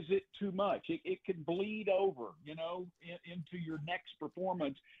 is it too much? It can bleed over, into your next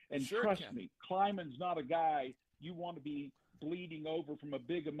performance. And trust me, Kleiman's not a guy you want to be bleeding over from a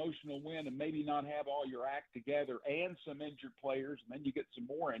big emotional win and maybe not have all your act together and some injured players, and then you get some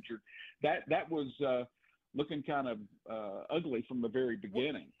more injured. That was looking kind of ugly from the very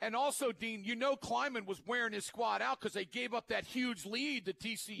beginning. And also, Dean, Kleiman was wearing his squad out because they gave up that huge lead to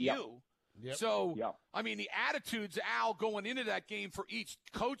TCU. Yep. So, the attitudes, Al, going into that game for each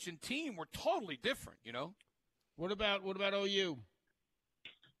coach and team were totally different, What about OU?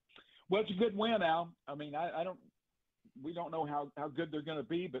 Well, it's a good win, Al. We don't know how good they're going to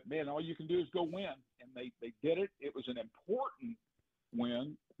be, but, man, all you can do is go win. And they did it. It was an important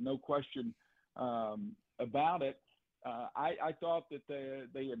win, no question about it. I thought that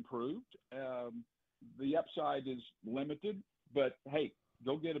they improved. The upside is limited, but, hey,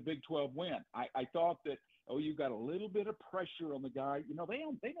 go get a Big 12 win. I thought that, you got a little bit of pressure on the guy. They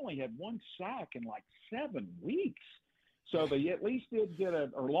only had 1 sack in like 7 weeks. So they at least did get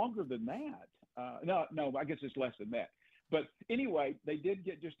or longer than that. No, I guess it's less than that. But anyway, they did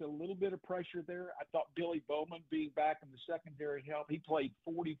get just a little bit of pressure there. I thought Billy Bowman being back in the secondary helped. He played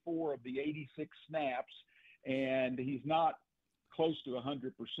 44 of the 86 snaps, and he's not close to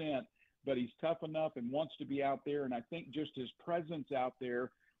 100%. but he's tough enough and wants to be out there. And I think just his presence out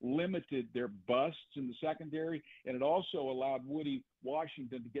there limited their busts in the secondary, and it also allowed Woody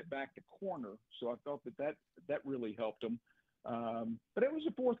Washington to get back to corner. So I felt that really helped them. But it was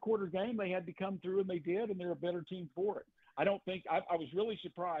a fourth quarter game. They had to come through, and they did, and they're a better team for it. I don't think I was really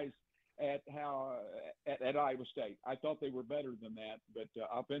surprised at how at Iowa State. I thought they were better than that, but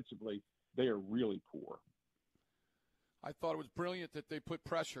offensively they are really poor. I thought it was brilliant that they put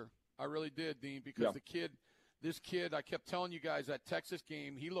pressure. I really did, Dean, because this kid, I kept telling you guys that Texas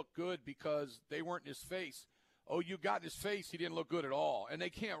game, he looked good because they weren't in his face. You got in his face, he didn't look good at all. And they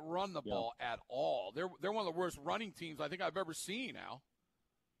can't run the ball at all. They're one of the worst running teams I think I've ever seen, Al.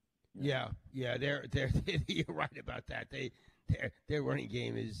 Yeah, they're you're right about that. Their running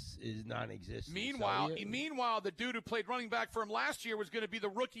game is non-existent. Meanwhile, the dude who played running back for him last year was going to be the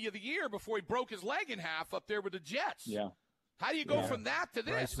rookie of the year before he broke his leg in half up there with the Jets. Yeah. How do you go from that to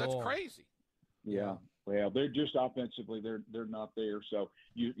this? Bryce That's Hall. crazy. Yeah. Well, they're just offensively, they're not there. So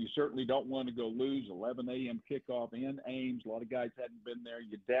you certainly don't want to go lose 11 a.m. kickoff in Ames. A lot of guys hadn't been there.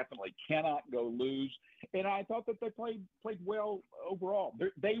 You definitely cannot go lose. And I thought that they played well overall.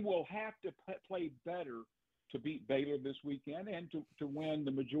 They will have to play better to beat Baylor this weekend and to win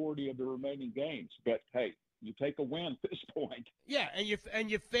the majority of the remaining games. But hey, you take a win at this point. Yeah, and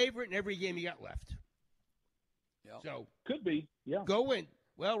you're favorite in every game you got left. Yep. So could be, yeah. Go win.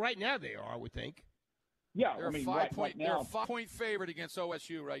 Well, right now they are, I would think. Yeah, they're they're a 5-point favorite against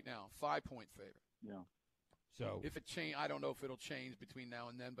OSU right now. 5-point favorite. Yeah. So if it change, I don't know if it'll change between now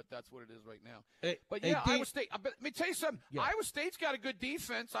and then, but that's what it is right now. But hey, Iowa State. Let me tell you something. Yeah. Iowa State's got a good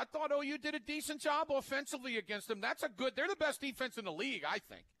defense. I thought OU did a decent job offensively against them. They're the best defense in the league, I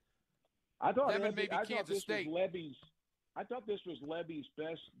think. I thought them and maybe Kansas State. I thought this was Levy's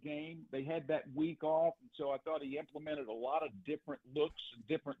best game. They had that week off, and so I thought he implemented a lot of different looks and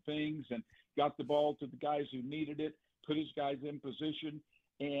different things and got the ball to the guys who needed it, put his guys in position.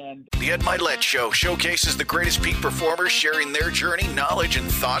 And the Ed Milet Show showcases the greatest peak performers sharing their journey, knowledge, and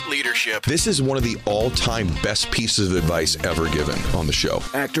thought leadership. This is one of the all-time best pieces of advice ever given on the show.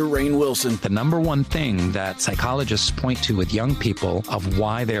 Actor Rainn Wilson. The number one thing that psychologists point to with young people of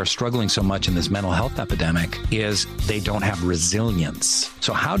why they are struggling so much in this mental health epidemic is they don't have resilience.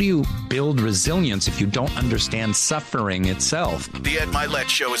 So how do you build resilience if you don't understand suffering itself? The Ed Milet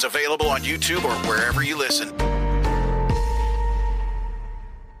Show is available on YouTube or wherever you listen.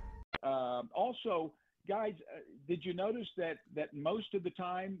 Also, guys, did you notice that most of the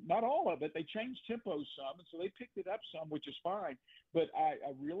time, not all of it, they changed tempos some, and so they picked it up some, which is fine. But I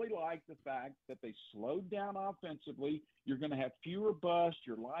really like the fact that they slowed down offensively. You're going to have fewer busts.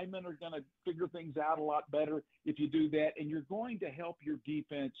 Your linemen are going to figure things out a lot better if you do that, and you're going to help your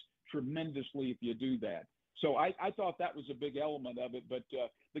defense tremendously if you do that. So I thought that was a big element of it. But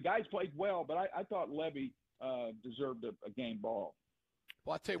the guys played well, but I thought Levy deserved a game ball.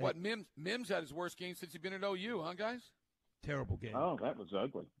 Well, I'll tell you what, Mims had his worst game since he's been at OU, huh, guys? Terrible game. Oh, that was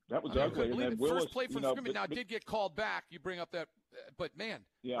ugly. That was ugly. And then Willis, first play from scrimmage. Now, did get called back. You bring up that, but man,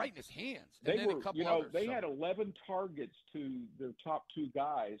 right in his hands. And then a couple others. They had 11 targets to their top two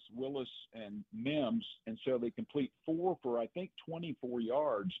guys, Willis and Mims, and so they complete 4 for, I think, 24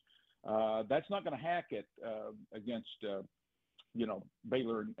 yards. That's not going to hack it against,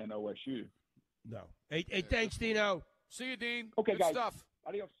 Baylor and OSU. No. Hey, thanks, Dino. See you, Dean. Okay, Good guys. stuff.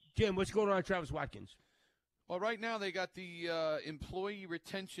 Adios. Jim, what's going on with Travis Watkins? Well, right now they got the employee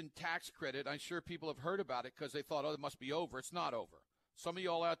retention tax credit. I'm sure people have heard about it because they thought, it must be over. It's not over. Some of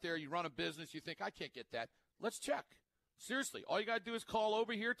y'all out there, you run a business, you think, I can't get that. Let's check. Seriously, all you got to do is call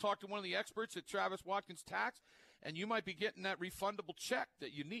over here, talk to one of the experts at Travis Watkins Tax, and you might be getting that refundable check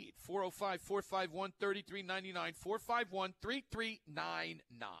that you need. 405-451-3399, 451-3399.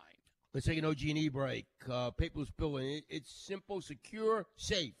 Let's take an OG&E break. Paperless billing. It's simple, secure,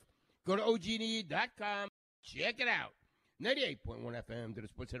 safe. Go to OG&E.com. Check it out. 98.1 FM to the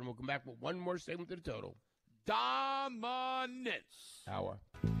Sports Center. We'll come back with one more segment to the total. Dominance. Hour.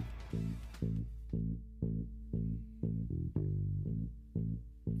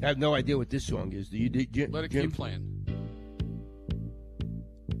 I have no idea what this song is. Do you, Jim? Let it keep playing.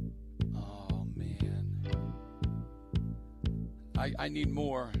 Oh, man. I need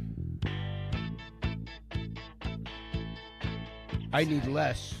more. I need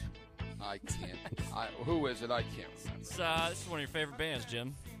less. I can't. Who is it? I can't remember. This is one of your favorite bands,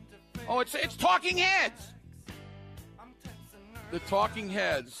 Jim. Oh, it's Talking Heads. The Talking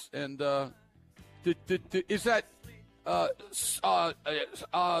Heads, and is that Psycho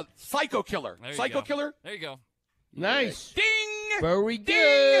Killer? Psycho Killer. There you go. Nice. Ding. Very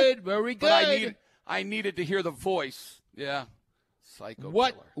good. Very good. But I needed to hear the voice. Yeah. Psycho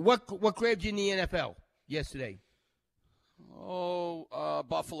What killer. grabbed you in the NFL yesterday?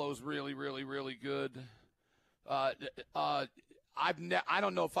 Buffalo's really, really, really good. I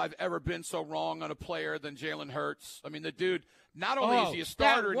don't know if I've ever been so wrong on a player than Jalen Hurts. I mean, the dude, not only is he a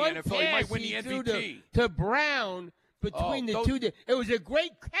starter in the NFL, he might win the MVP. To Brown between the two. It was a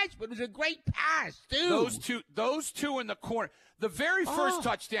great catch, but it was a great pass, too. Those two in the corner. The very first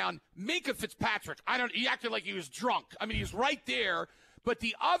touchdown, Minkah Fitzpatrick, he acted like he was drunk. I mean, he was right there. But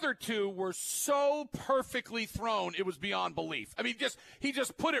the other two were so perfectly thrown, it was beyond belief. I mean, he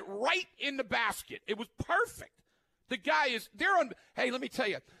just put it right in the basket. It was perfect. The guy hey, let me tell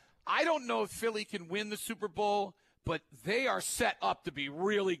you, I don't know if Philly can win the Super Bowl, but they are set up to be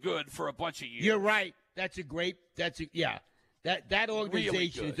really good for a bunch of years. You're right. That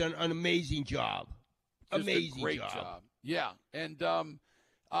organization has done an amazing job. Great job. Yeah. And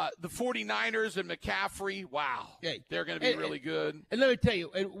the 49ers and McCaffrey, wow. They're going to be really good. And let me tell you,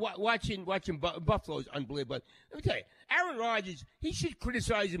 and watching Buffalo is unbelievable. Let me tell you, Aaron Rodgers, he should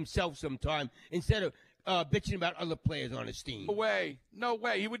criticize himself sometime instead of bitching about other players on his team. No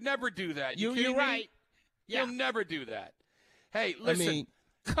way. He would never do that. You're right. He'll never do that. Hey, listen. I mean,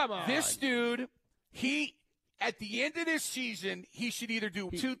 come on. This dude, at the end of this season, he should either do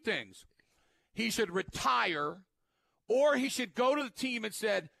two things. He should retire, or he should go to the team and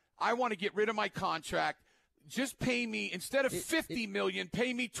said, I want to get rid of my contract. Just pay me, instead of $50 million,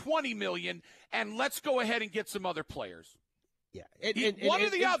 pay me $20 million, and let's go ahead and get some other players. Yeah. One or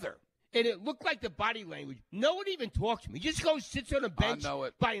the other. And it looked like the body language. No one even talks to him. He just goes, sits on a bench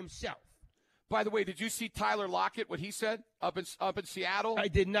by himself. By the way, did you see Tyler Lockett, what he said up in Seattle? I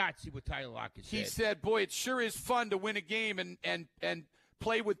did not see what Tyler Lockett said. He said, boy, it sure is fun to win a game and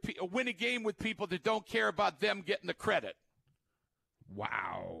win a game with people that don't care about them getting the credit.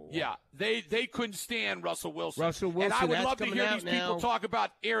 Wow. Yeah, they couldn't stand Russell Wilson. And I would love to hear these people talk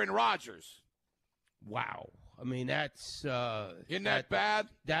about Aaron Rodgers. Wow. I mean, that's isn't that bad?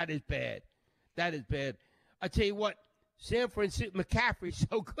 That is bad. That is bad. I tell you what, San Francisco McCaffrey's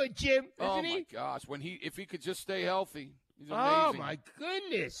so good, Jim, isn't he? Oh my gosh, if he could just stay healthy. He's amazing. Oh, my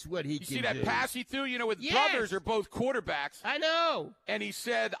goodness, what he can do. You see that pass he threw? His brothers are both quarterbacks. I know. And he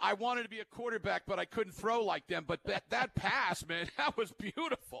said, I wanted to be a quarterback, but I couldn't throw like them. But that pass, man, that was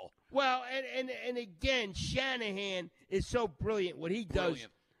beautiful. Well, and again, Shanahan is so brilliant what he does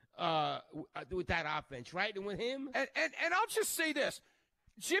with that offense, right? And with him. And I'll just say this.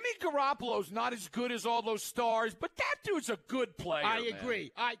 Jimmy Garoppolo's not as good as all those stars, but that dude's a good player. I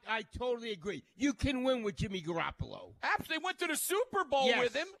agree. I totally agree. You can win with Jimmy Garoppolo. Absolutely. They went to the Super Bowl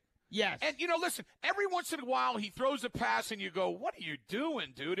with him. Yes. And, listen, every once in a while he throws a pass and you go, what are you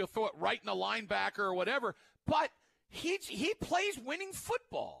doing, dude? He'll throw it right in the linebacker or whatever. But he plays winning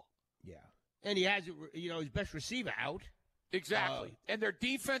football. Yeah. And he has, his best receiver out. Exactly. And their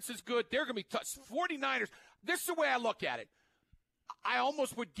defense is good. They're going to be tough. 49ers, this is the way I look at it. I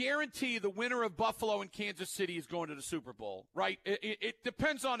almost would guarantee the winner of Buffalo and Kansas City is going to the Super Bowl, right? It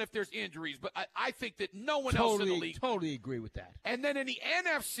depends on if there's injuries, but I think that no one else in the league. Totally agree with that. And then in the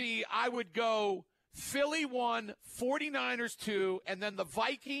NFC, I would go Philly 1, 49ers 2, and then the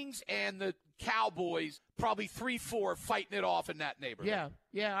Vikings and the Cowboys probably 3-4 fighting it off in that neighborhood.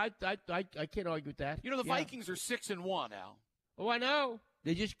 Yeah, I can't argue with that. The Vikings are 6-1 now. Oh, I know.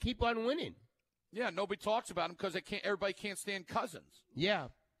 They just keep on winning. Yeah, nobody talks about them because everybody can't stand Cousins. Yeah.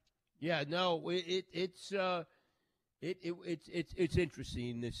 No, it's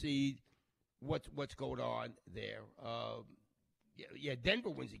interesting to see what's going on there.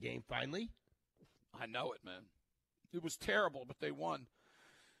 Denver wins the game finally. I know it, man. It was terrible, but they won.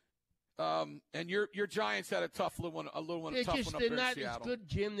 And your Giants had a tough little one up there in Seattle. They're not as good,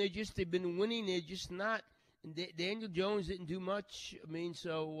 Jim. They've been winning. They're just not. Daniel Jones didn't do much. I mean,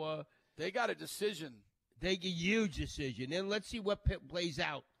 so. They got a decision. They get a huge decision. And let's see what plays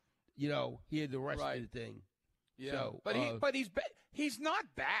out, here the rest of the thing. Yeah. So, but he's not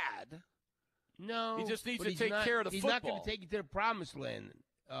bad. No. He just needs to take care of the football. He's not going to take you to the promised land.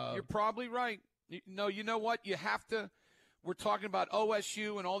 You're probably right. No, you know what? You have to – we're talking about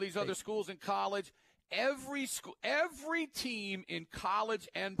OSU and all these other schools in college. Every team in college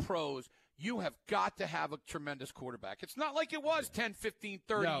and pros – you have got to have a tremendous quarterback. It's not like it was 10, 15,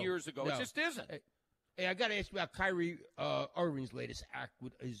 30 years ago. No. It just isn't. Hey, I got to ask you about Kyrie Irving's latest act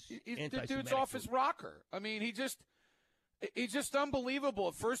with his the dude's off his rocker. I mean, he's just unbelievable.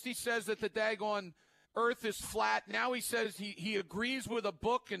 At first he says that the daggone earth is flat. Now he says he agrees with a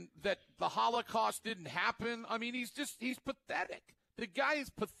book and that the Holocaust didn't happen. I mean, he's pathetic. The guy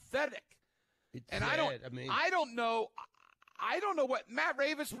is pathetic. I don't know. I don't know what Matt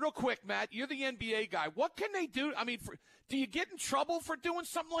Ravis. Real quick, Matt, you're the NBA guy. What can they do? I mean, do you get in trouble for doing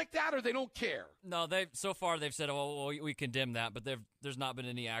something like that, or they don't care? No, so far they've said, "Oh, well, we condemn that," but there's not been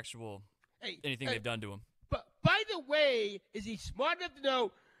any actual anything they've done to him. But by the way, is he smart enough to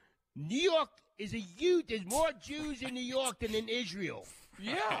know New York is a huge? There's more Jews in New York than in Israel.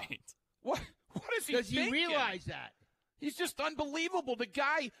 Yeah. Right. What is he Does thinking? he realize that? He's just unbelievable. The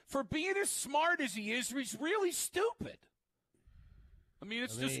guy, for being as smart as he is, he's really stupid. I mean,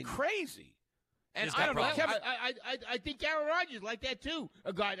 it's just crazy. And I don't know. Kevin, I think Aaron Rodgers is like that, too.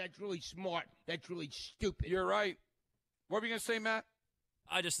 A guy that's really smart, that's really stupid. You're right. What were you going to say, Matt?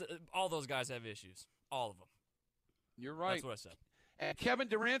 All those guys have issues. All of them. You're right. That's what I said. And Kevin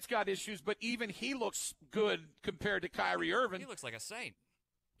Durant's got issues, but even he looks good compared to Kyrie Irving. He looks like a saint.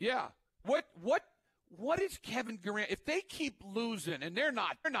 Yeah. What is Kevin Durant? If they keep losing, and they're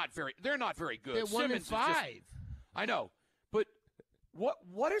not very good. They're 1-5. I know, but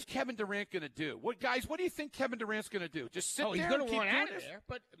what is Kevin Durant going to do? What do you think Kevin Durant's going to do? Just sit there he's and going to keep run doing out of this? there.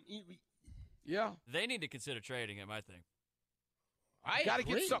 But yeah, they need to consider trading him. I think. I got to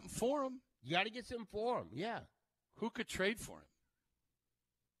get something for him. You got to get something for him. Yeah. Who could trade for him?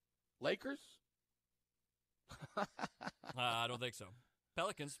 Lakers? I don't think so.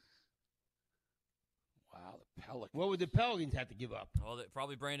 Pelicans. Wow, the Pelicans. What would the Pelicans have to give up? Well,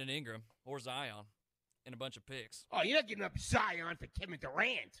 probably Brandon Ingram or Zion and a bunch of picks. Oh, you're not giving up Zion for Kevin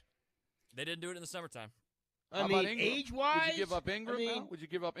Durant. They didn't do it in the summertime. How mean, about Ingram? age-wise? Would you give up Ingram now? Would you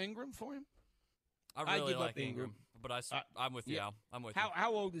give up Ingram for him? I really give like up Ingram. But I'm with you, Al. I'm with you.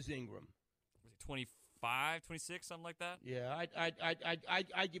 How old is Ingram? 25, 26, something like that? Yeah,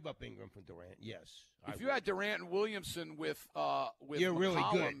 I give up Ingram for Durant, yes. If you had Durant and Williamson with you're McCollum, really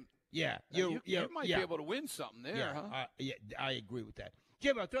good. Yeah. You might be able to win something there, huh? Yeah, I agree with that.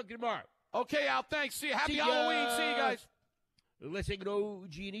 Jim, I'll talk to you tomorrow. Okay, Al, thanks. See you. Happy Halloween. See you guys. Let's take an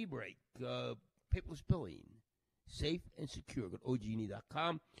OG&E break. Paperless billing. Safe and secure. Go to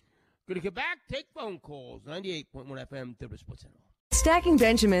OG&E.com. Going to get back, take phone calls. 98.1 FM, the Sports Channel. Stacking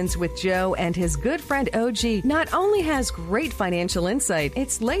Benjamins with Joe and his good friend OG not only has great financial insight,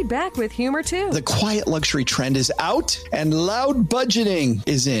 it's laid back with humor too. The quiet luxury trend is out and loud budgeting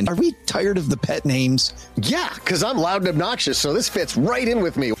is in. Are we tired of the pet names? Yeah, because I'm loud and obnoxious, so this fits right in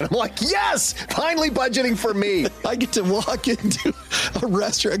with me. And I'm like, yes, finally budgeting for me. I get to walk into a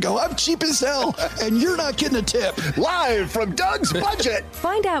restaurant and go, I'm cheap as hell, and you're not getting a tip. Live from Doug's Budget.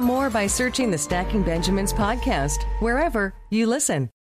 Find out more by searching the Stacking Benjamins podcast, wherever you listen.